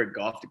expected Jared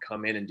Goff to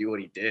come in and do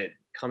what he did?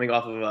 Coming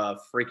off of a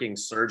freaking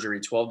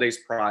surgery 12 days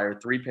prior,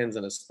 3 pins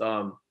in his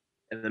thumb,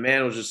 and the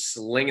man was just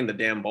slinging the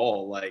damn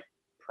ball. Like,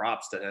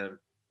 props to him.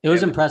 It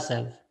was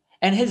impressive.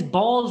 And his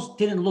balls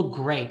didn't look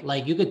great.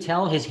 Like, you could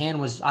tell his hand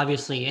was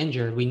obviously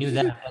injured. We knew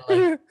that. But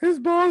like, his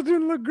balls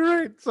didn't look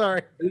great.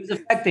 Sorry. It was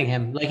affecting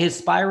him. Like, his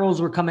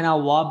spirals were coming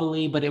out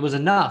wobbly, but it was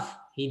enough.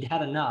 He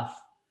had enough.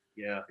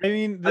 Yeah. I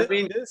mean,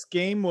 this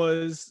game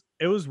was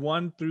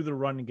won through the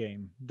run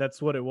game.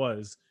 That's what it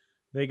was.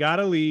 They got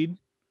a lead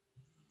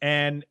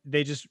and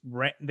they just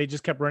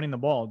kept running the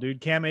ball.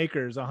 Dude, Cam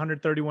Akers,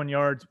 131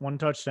 yards, 1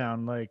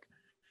 touchdown. Like,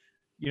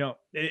 you know,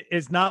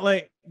 it's not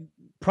like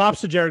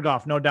props to Jared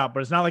Goff, no doubt, but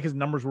it's not like his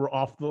numbers were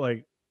off.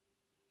 Like,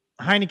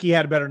 Heineke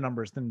had better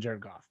numbers than Jared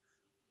Goff.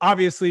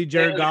 Obviously,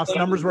 Jared Goff's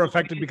numbers were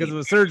affected because of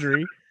the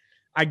surgery.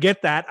 I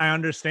get that. I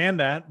understand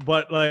that.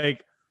 But,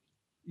 like,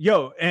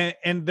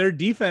 and their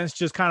defense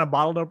just kind of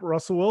bottled up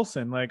Russell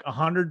Wilson. Like,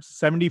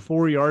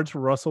 174 yards for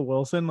Russell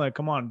Wilson. Like,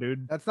 come on,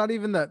 dude. That's not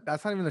even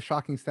the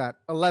shocking stat.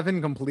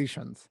 11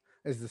 completions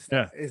is the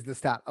stat. Yeah. Is the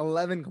stat.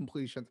 11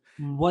 completions.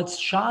 What's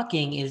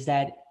shocking is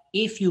that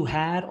if you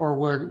had or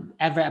were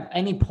ever at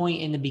any point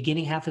in the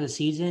beginning half of the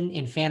season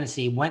in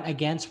fantasy went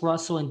against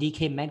Russell and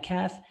DK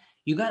Metcalf,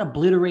 you got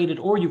obliterated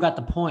or you got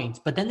the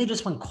points. But then they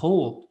just went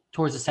cold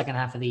towards the second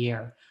half of the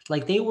year.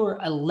 Like, they were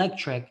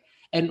electric.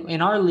 And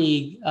in our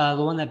league, the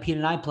one that Pete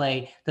and I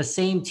play, the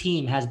same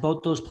team has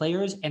both those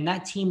players, and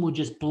that team would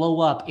just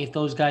blow up if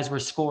those guys were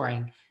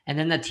scoring. And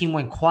then that team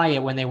went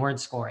quiet when they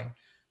weren't scoring.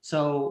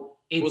 So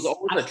it was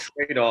always a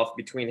trade-off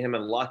between him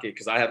and Lockett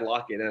because I had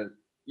Lockett. And,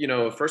 you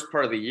know, first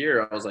part of the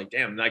year, I was like,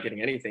 damn, I'm not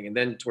getting anything. And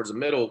then towards the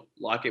middle,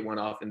 Lockett went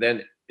off, and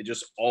then it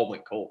just all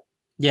went cold.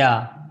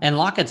 Yeah, and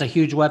Lockett's a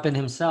huge weapon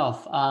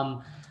himself.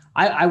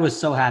 I was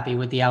so happy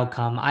with the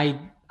outcome. I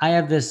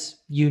have this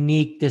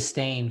unique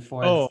disdain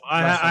for.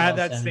 I had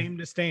that same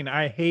disdain.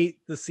 I hate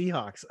the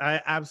Seahawks. I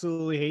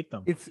absolutely hate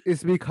them.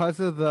 It's because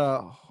of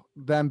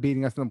them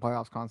beating us in the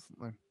playoffs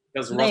constantly.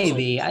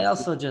 Maybe I'm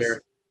also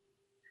just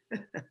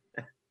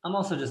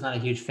not a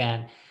huge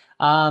fan.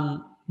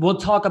 We'll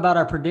talk about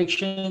our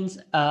predictions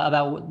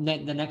about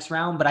the next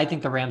round, but I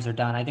think the Rams are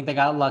done. I think they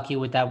got lucky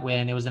with that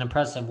win. It was an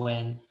impressive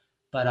win,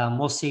 but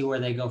we'll see where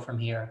they go from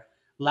here.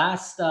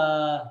 Last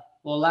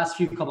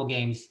few couple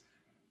games.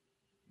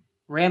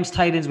 Rams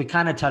Titans, we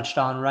kind of touched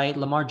on, right?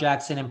 Lamar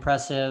Jackson,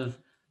 impressive.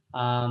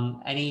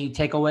 Any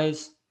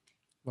takeaways?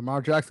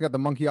 Lamar Jackson got the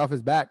monkey off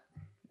his back.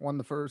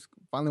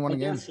 Finally won a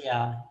game.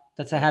 Yeah,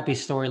 that's a happy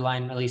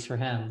storyline, at least for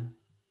him.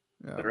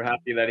 Yeah. They're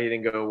happy that he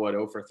didn't go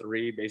 0 for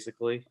 3,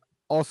 basically.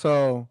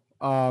 Also,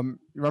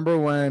 remember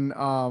when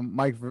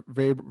Mike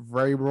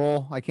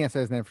Vrabel, I can't say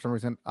his name for some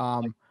reason.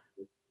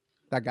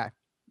 That guy,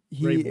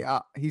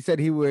 he said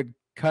he would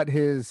cut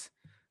his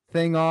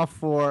thing off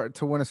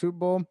to win a Super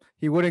Bowl.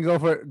 He wouldn't go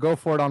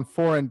for it on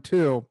 4 and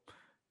 2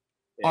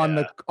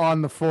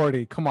 on the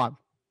 40. Come on,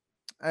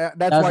 That's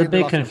That why was a they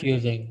bit lost him.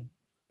 confusing.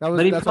 That was,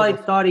 But he that's why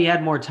probably thought he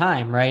had more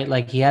time, right?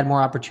 Like he had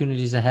more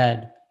opportunities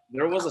ahead.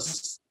 There was a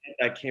stat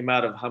that came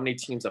out of how many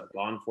teams have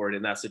gone for it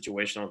in that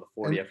situation on the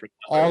 40. And I forget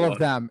what all it of was.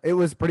 them. It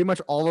was pretty much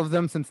all of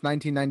them since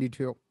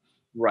 1992.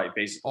 Right,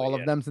 basically. All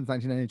of them since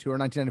 1992 or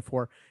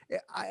 1994.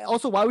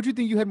 Also, why would you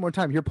think you had more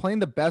time? You're playing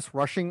the best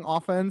rushing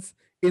offense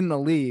in the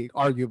league,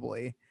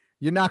 arguably.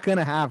 You're not going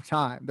to have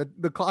time.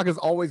 The clock is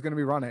always going to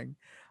be running.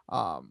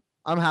 I'm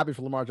happy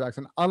for Lamar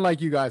Jackson.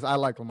 Unlike you guys, I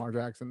like Lamar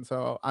Jackson,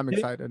 so I'm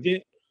excited.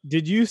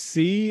 Did you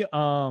see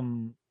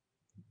John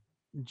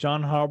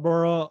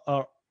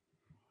Harbaugh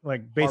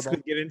like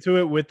basically get into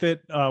it with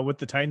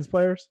the Titans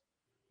players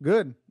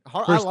Good.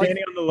 for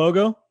standing on the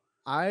logo?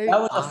 That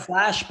was a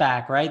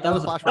flashback, right? That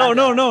was a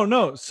flashback.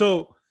 No.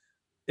 So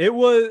it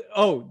was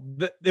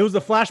it was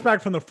the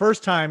flashback from the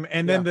first time,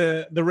 and then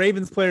the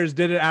Ravens players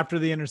did it after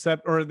the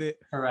intercept or the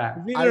correct.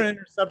 Either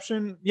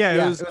interception.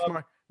 Yeah, it was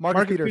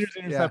Marcus Peters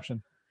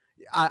interception.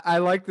 I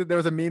like that there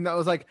was a meme that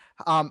was like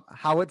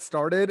how it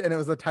started, and it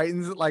was the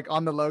Titans like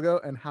on the logo,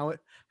 and how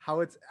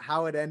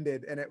it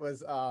ended, and it was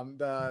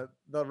the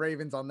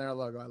Ravens on their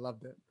logo. I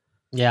loved it.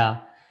 Yeah,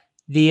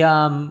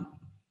 the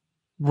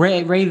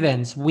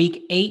Ravens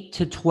week 8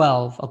 to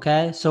 12.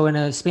 Okay, so in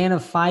a span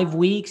of 5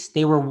 weeks,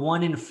 they were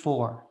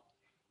 1-4,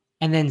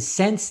 and then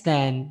since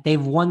then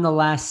they've won the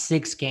last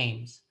 6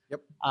 games.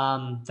 Yep.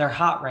 They're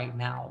hot right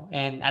now,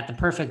 and at the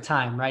perfect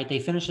time, right? They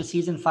finished the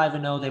season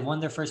 5-0. They've won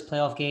their first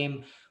playoff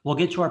game. We'll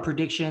get to our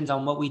predictions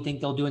on what we think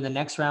they'll do in the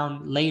next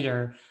round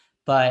later,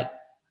 but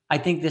I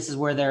think this is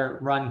where their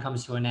run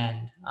comes to an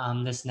end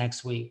this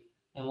next week,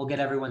 and we'll get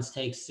everyone's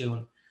takes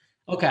soon.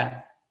 Okay,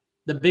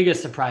 the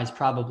biggest surprise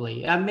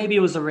probably, maybe it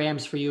was the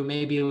Rams for you,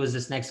 maybe it was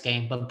this next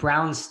game, but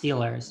Browns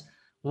Steelers.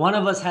 One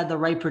of us had the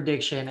right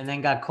prediction and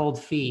then got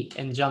cold feet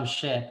and jumped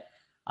shit.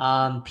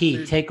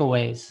 Pete,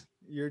 takeaways.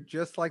 You're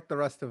just like the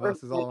rest of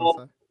us, is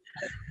all I'm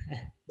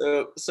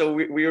saying. So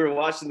we were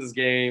watching this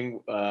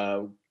game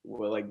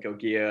with like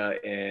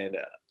Gogia, and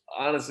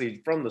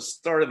honestly, from the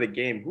start of the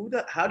game,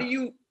 how do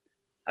you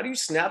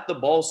snap the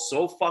ball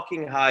so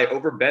fucking high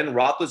over Ben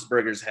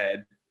Roethlisberger's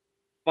head?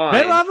 Fine.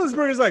 Ben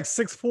Roethlisberger's like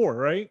 6'4",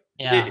 right?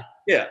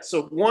 Yeah.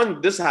 So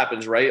this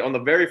happens right on the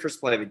very first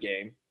play of the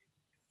game.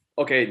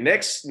 Okay,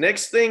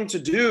 next thing to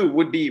do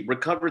would be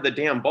recover the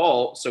damn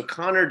ball. So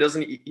Connor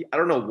doesn't. I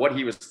don't know what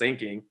he was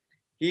thinking.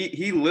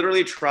 He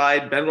literally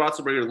tried. Ben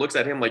Roethlisberger looks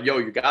at him like, "Yo,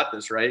 you got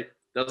this, right?"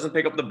 Doesn't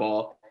pick up the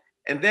ball.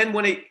 And then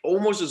when it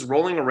almost is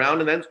rolling around,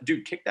 and then,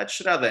 dude, kick that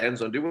shit out of the end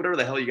zone. Do whatever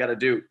the hell you got to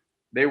do.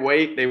 They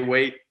wait.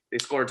 They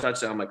score a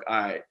touchdown. I'm like,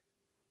 all right,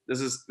 this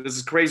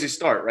is crazy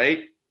start,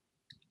 right?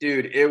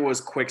 Dude, it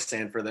was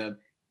quicksand for them.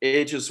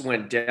 It just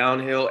went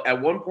downhill.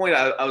 At one point,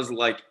 I was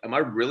like, am I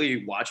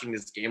really watching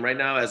this game right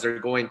now as they're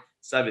going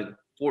 7,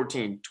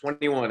 14,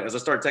 21? As I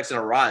start texting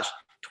Arash,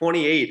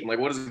 28. I'm like,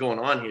 what is going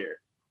on here?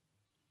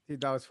 Dude,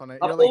 that was funny.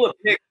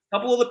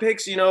 Couple of the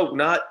picks,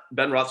 not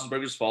Ben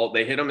Roethlisberger's fault.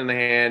 They hit him in the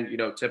hand,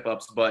 tip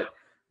ups. But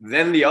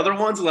then the other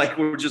ones, like,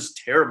 were just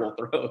terrible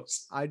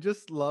throws. I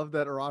just love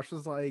that Arash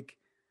was like,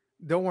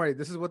 don't worry,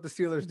 this is what the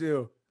Steelers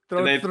do.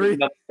 Throw and 3.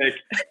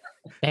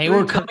 They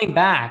were coming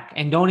back,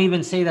 and don't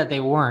even say that they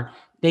weren't.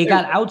 They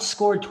got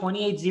outscored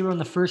 28-0 in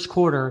the first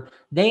quarter.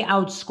 They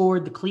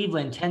outscored the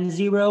Cleveland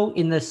 10-0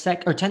 in the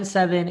or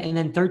 10-7, and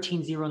then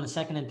 13-0 in the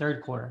second and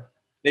third quarter.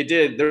 They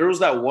did. There was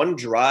that one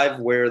drive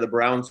where the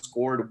Browns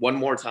scored one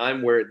more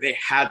time where they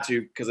had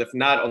to, because if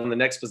not, on the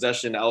next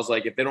possession, I was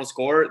like, if they don't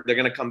score, they're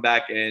going to come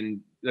back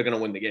and they're going to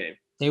win the game.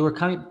 They were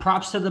coming.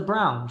 Props to the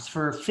Browns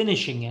for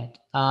finishing it.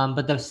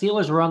 But the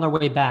Steelers were on their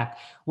way back.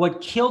 What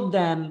killed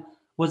them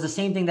was the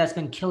same thing that's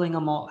been killing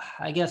them all.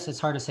 I guess it's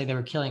hard to say they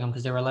were killing them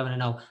because they were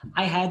 11-0.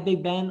 I had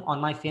Big Ben on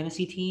my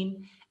fantasy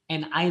team,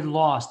 and I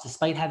lost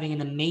despite having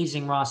an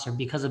amazing roster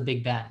because of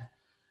Big Ben.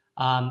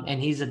 And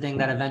he's the thing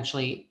that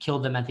eventually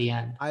killed them at the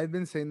end. I've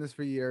been saying this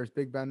for years.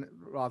 Big Ben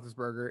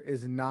Roethlisberger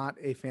is not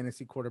a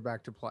fantasy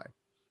quarterback to play.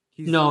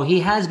 He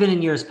has been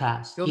in years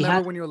past. He'll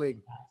never win you a league.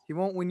 He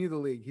won't win you the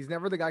league. He's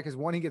never the guy because,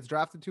 one, he gets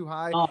drafted too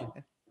high.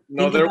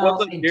 No, there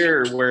was a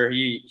year where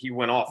he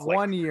went off. Like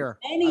 1 year.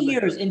 Many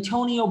years.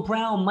 Antonio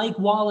Brown, Mike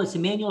Wallace,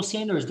 Emmanuel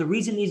Sanders. The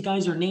reason these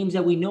guys are names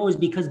that we know is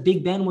because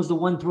Big Ben was the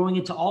one throwing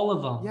it to all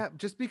of them. Yeah,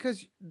 just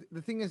because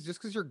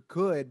you're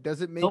good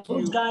doesn't make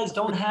those guys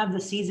don't have the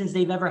seasons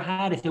they've ever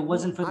had if it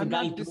wasn't for the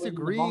guy. I'm not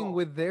disagreeing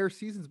with their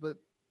seasons, but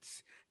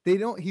they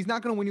don't. He's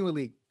not going to win you a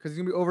league because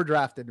he's going to be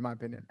overdrafted, in my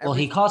opinion. Well,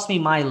 he cost me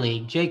my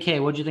league.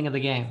 JK, what'd you think of the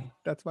game?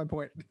 That's my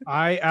point.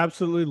 I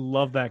absolutely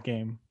love that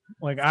game.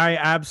 Like, I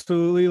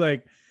absolutely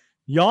like.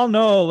 Y'all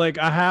know, like,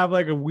 I have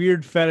like a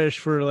weird fetish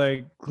for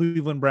like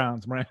Cleveland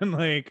Browns, man.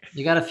 Like,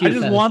 you got a few. I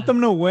just want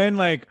them to win.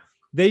 Like,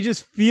 they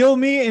just feel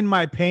me in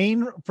my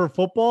pain for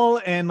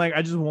football, and like,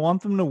 I just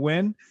want them to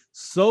win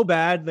so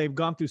bad. They've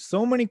gone through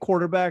so many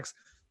quarterbacks,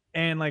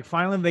 and like,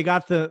 finally, they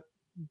got the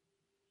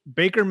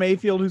Baker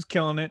Mayfield who's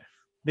killing it.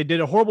 They did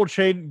a horrible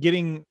trade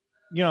getting,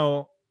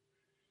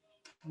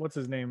 what's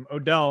his name,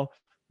 Odell.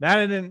 That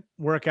didn't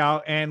work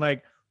out, and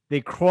like,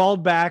 they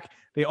crawled back.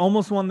 They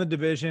almost won the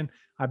division.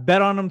 I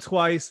bet on them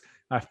twice.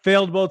 I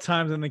failed both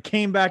times, and they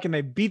came back and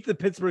they beat the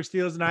Pittsburgh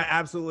Steelers, and I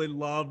absolutely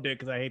loved it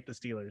because I hate the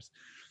Steelers.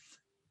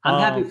 I'm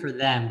happy for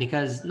them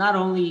because not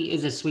only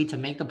is it sweet to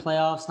make the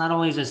playoffs, not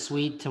only is it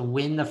sweet to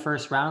win the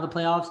first round of the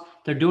playoffs,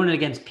 they're doing it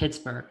against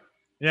Pittsburgh.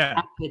 Yeah.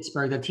 At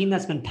Pittsburgh, the team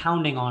that's been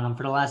pounding on them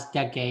for the last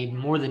decade,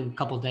 more than a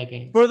couple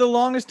decades. For the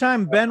longest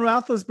time, Ben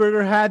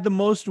Roethlisberger had the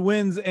most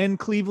wins in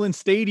Cleveland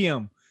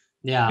Stadium.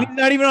 Yeah. He's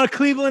not even a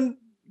Cleveland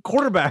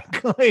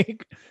quarterback.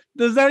 Like,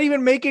 does that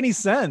even make any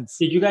sense?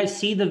 Did you guys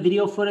see the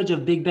video footage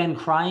of Big Ben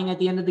crying at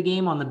the end of the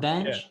game on the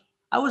bench? Yeah.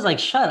 I was like,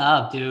 shut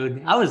up,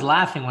 dude. I was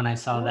laughing when I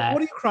saw that. What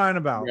are you crying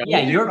about? Yeah, Yeah,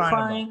 What are you you're about?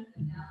 crying.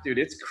 Dude,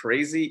 it's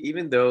crazy.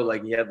 Even though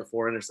like he had the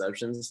 4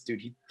 interceptions,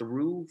 dude, he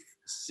threw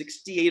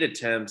 68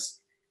 attempts.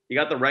 He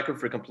got the record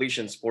for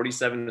completions,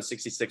 47 to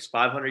 66,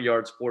 500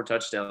 yards, 4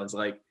 touchdowns.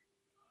 Like,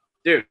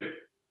 dude,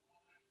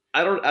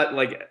 I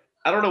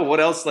don't know what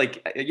else.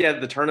 Like, yeah,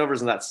 the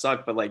turnovers and that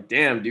suck, but like,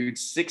 damn, dude,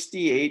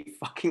 68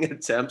 fucking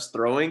attempts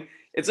throwing.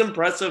 It's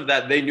impressive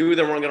that they knew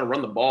they weren't going to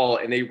run the ball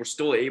and they were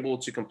still able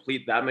to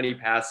complete that many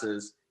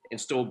passes and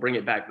still bring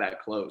it back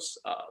that close.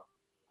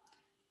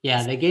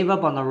 Yeah, they gave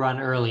up on the run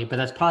early, but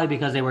that's probably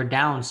because they were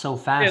down so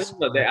Yeah, fast.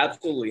 no, they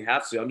absolutely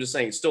have to. I'm just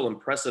saying it's still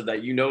impressive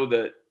that you know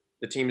that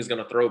the team is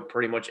going to throw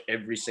pretty much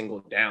every single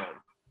down.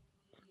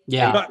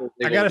 Yeah. But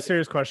I got a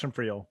serious question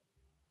for you.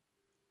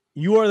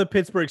 You are the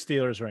Pittsburgh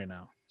Steelers right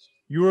now.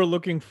 You are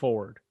looking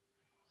forward.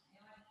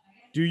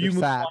 Do you You're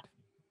move sad. on?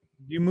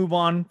 Do you move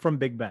on from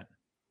Big Ben?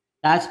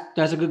 That's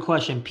a good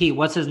question. Pete,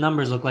 what's his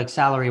numbers look like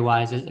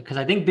salary-wise? Because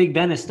I think Big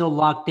Ben is still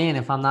locked in,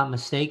 if I'm not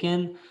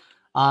mistaken.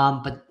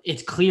 But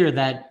it's clear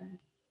that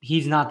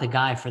he's not the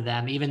guy for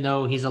them, even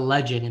though he's a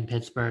legend in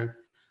Pittsburgh.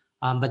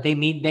 But they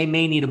may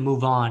need to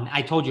move on.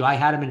 I told you I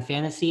had him in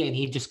fantasy, and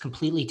he just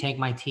completely tanked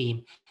my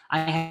team. I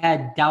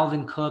had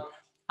Dalvin Cook,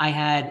 I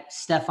had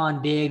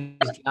Stephon Diggs,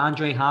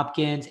 DeAndre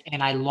Hopkins,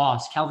 and I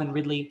lost Calvin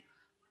Ridley.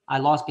 I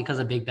lost because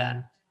of Big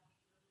Ben.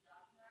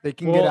 They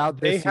can get out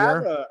they this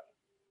have year.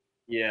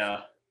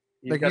 Yeah.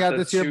 They can get out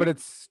this year, but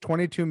it's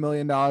 $22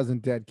 million in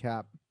dead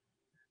cap.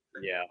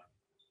 yeah.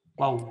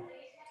 Well,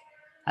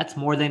 that's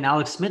more than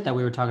Alex Smith that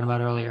we were talking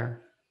about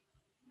earlier.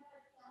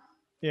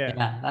 Yeah.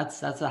 Yeah,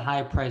 that's a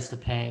high price to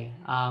pay,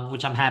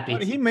 which I'm happy.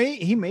 But he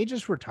may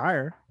just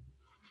retire.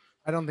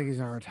 I don't think he's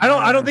gonna retire.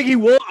 I don't think he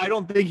will. I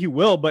don't think he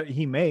will, but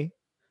he may.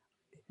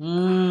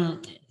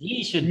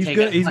 He should He's take.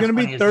 gonna, as much gonna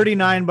money be as he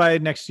 39 can. by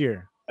next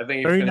year. I think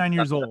he's 39 gonna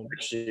years start old.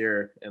 next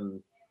year,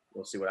 and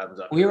we'll see what happens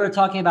after. We were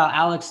talking about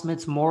Alex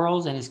Smith's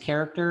morals and his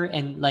character,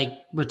 and like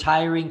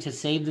retiring to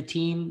save the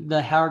team,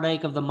 the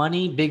heartache of the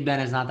money. Big Ben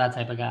is not that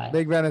type of guy.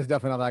 Big Ben is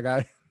definitely not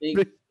that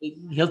guy.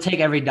 He'll take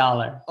every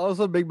dollar.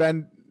 Also, Big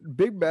Ben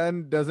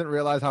doesn't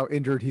realize how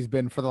injured he's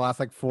been for the last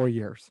like 4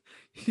 years.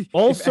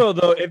 Also,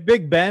 though, if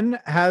Big Ben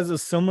has a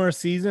similar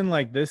season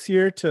like this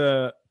year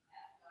to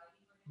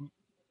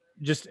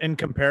just in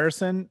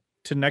comparison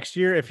to next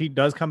year, if he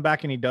does come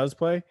back and he does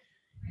play,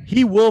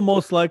 he will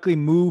most likely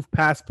move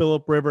past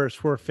Phillip Rivers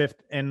for 5th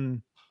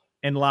in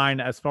line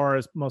as far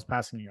as most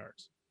passing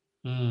yards.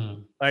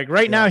 Like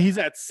right now, he's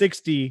at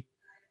 60.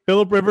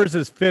 Phillip Rivers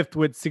is 5th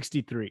with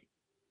 63.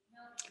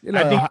 You know,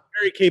 I think he's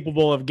very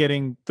capable of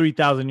getting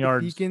 3,000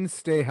 yards. he can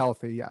stay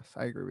healthy. Yes,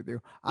 I agree with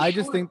you. I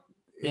just think,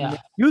 Yeah.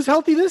 He was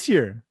healthy this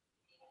year.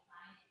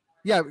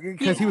 yeah,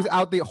 because he was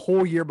out the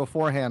whole year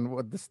beforehand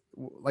with this.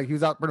 Like he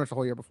was out pretty much the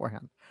whole year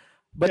beforehand.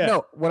 But Yeah.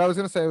 no, what I was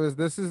gonna say was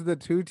this is the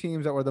two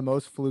teams that were the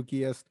most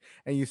flukiest,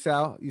 and you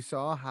saw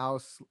how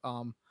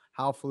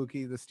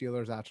fluky the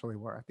Steelers actually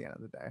were at the end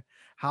of the day.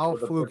 How Well,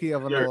 the fluky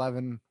of an pretender.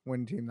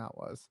 11-win team that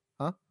was,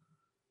 huh?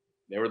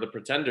 They were the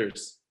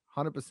pretenders.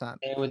 100%.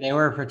 They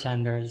were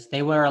pretenders.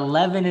 They were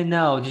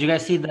 11-0. Did you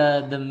guys see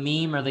the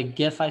meme or the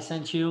GIF I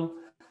sent you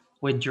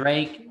with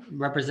Drake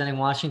representing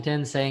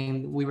Washington,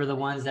 saying we were the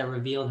ones that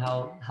revealed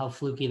how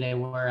fluky they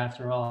were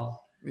after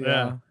all?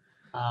 Yeah.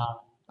 Um,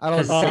 I don't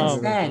Because think since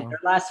so. then, their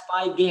last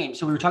 5 games.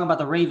 So we were talking about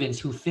the Ravens,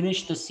 who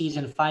finished the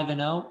season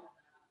 5-0.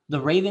 The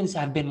Ravens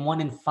have been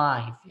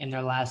 1-5 in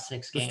their last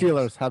 6 The games.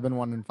 Steelers have been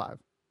 1-5.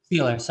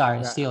 Steelers, sorry,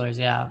 Yeah. Steelers.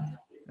 Yeah.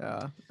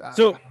 Yeah.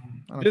 So I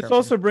don't this care.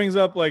 also brings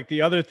up like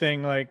the other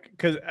thing, like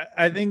because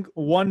I think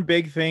one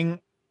big thing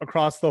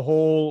across the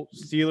whole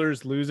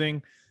Steelers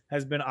losing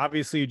has been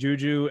obviously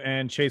Juju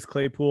and Chase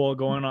Claypool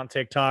going on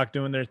TikTok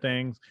doing their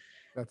things,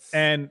 That's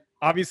and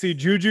obviously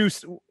Juju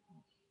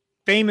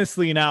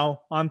famously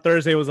now on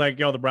Thursday was like,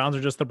 "Yo, the Browns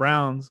are just the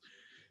Browns,"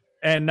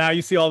 and now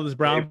you see all these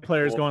Brown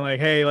players going like,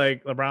 "Hey,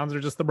 like the Browns are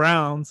just the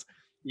Browns."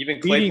 Even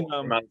Beating Claypool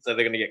them. came out and said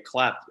they're going to get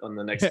clapped on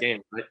the next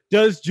game. Right?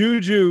 Does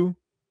Juju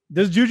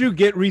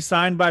get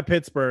re-signed by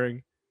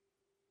Pittsburgh?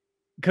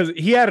 Because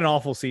he had an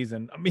awful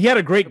season. I mean, he had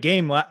a great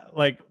game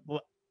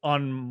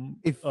on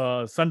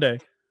If- Sunday.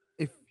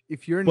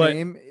 if your But-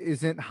 name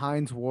isn't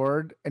Hines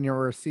Ward and you're a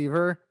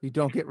receiver, you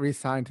don't get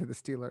re-signed to the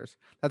Steelers.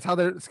 That's how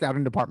their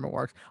scouting department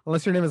works.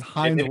 Unless your name is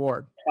Hines they-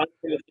 Ward. Find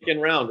the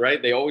second round,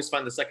 right? They always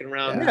find the second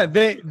round. Yeah,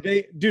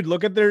 they dude,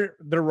 look at their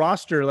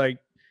roster. Like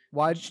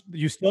Why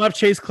You still have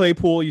Chase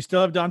Claypool. You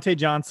still have Dante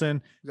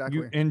Johnson.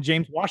 exactly? And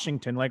James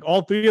Washington. Like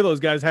all three of those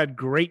guys had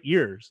great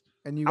years.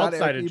 And you got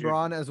outside Eric of Juju.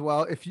 Ebron as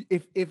well.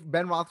 If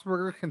Ben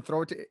Roethlisberger can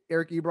throw it to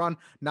Eric Ebron,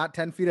 not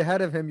 10 feet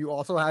ahead of him, you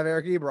also have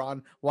Eric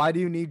Ebron. Why do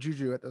you need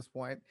Juju at this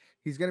point?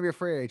 He's going to be a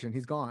free agent.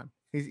 He's gone.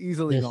 He's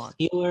easily The gone.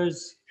 Steelers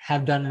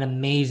have done an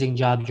amazing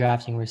job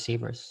drafting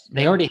receivers.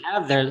 They already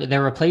have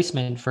their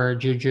replacement for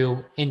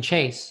Juju in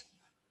Chase.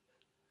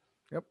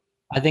 Yep.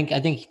 I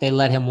think they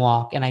let him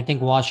walk, and I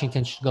think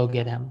Washington should go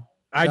get him.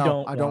 I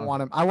No, don't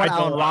want him. I want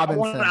Allen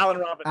Robinson. I want Allen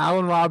Robinson.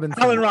 Allen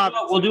Robinson. Allen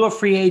Robinson. We'll do a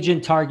free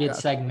agent target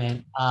Yes.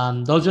 segment.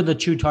 Those are the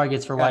two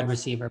targets for wide Guys,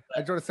 receiver. I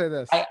But just want to say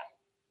this. I-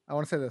 I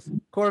want to say this.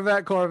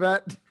 Corvette.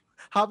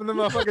 Hop in the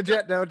motherfucking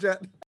jet now,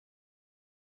 jet.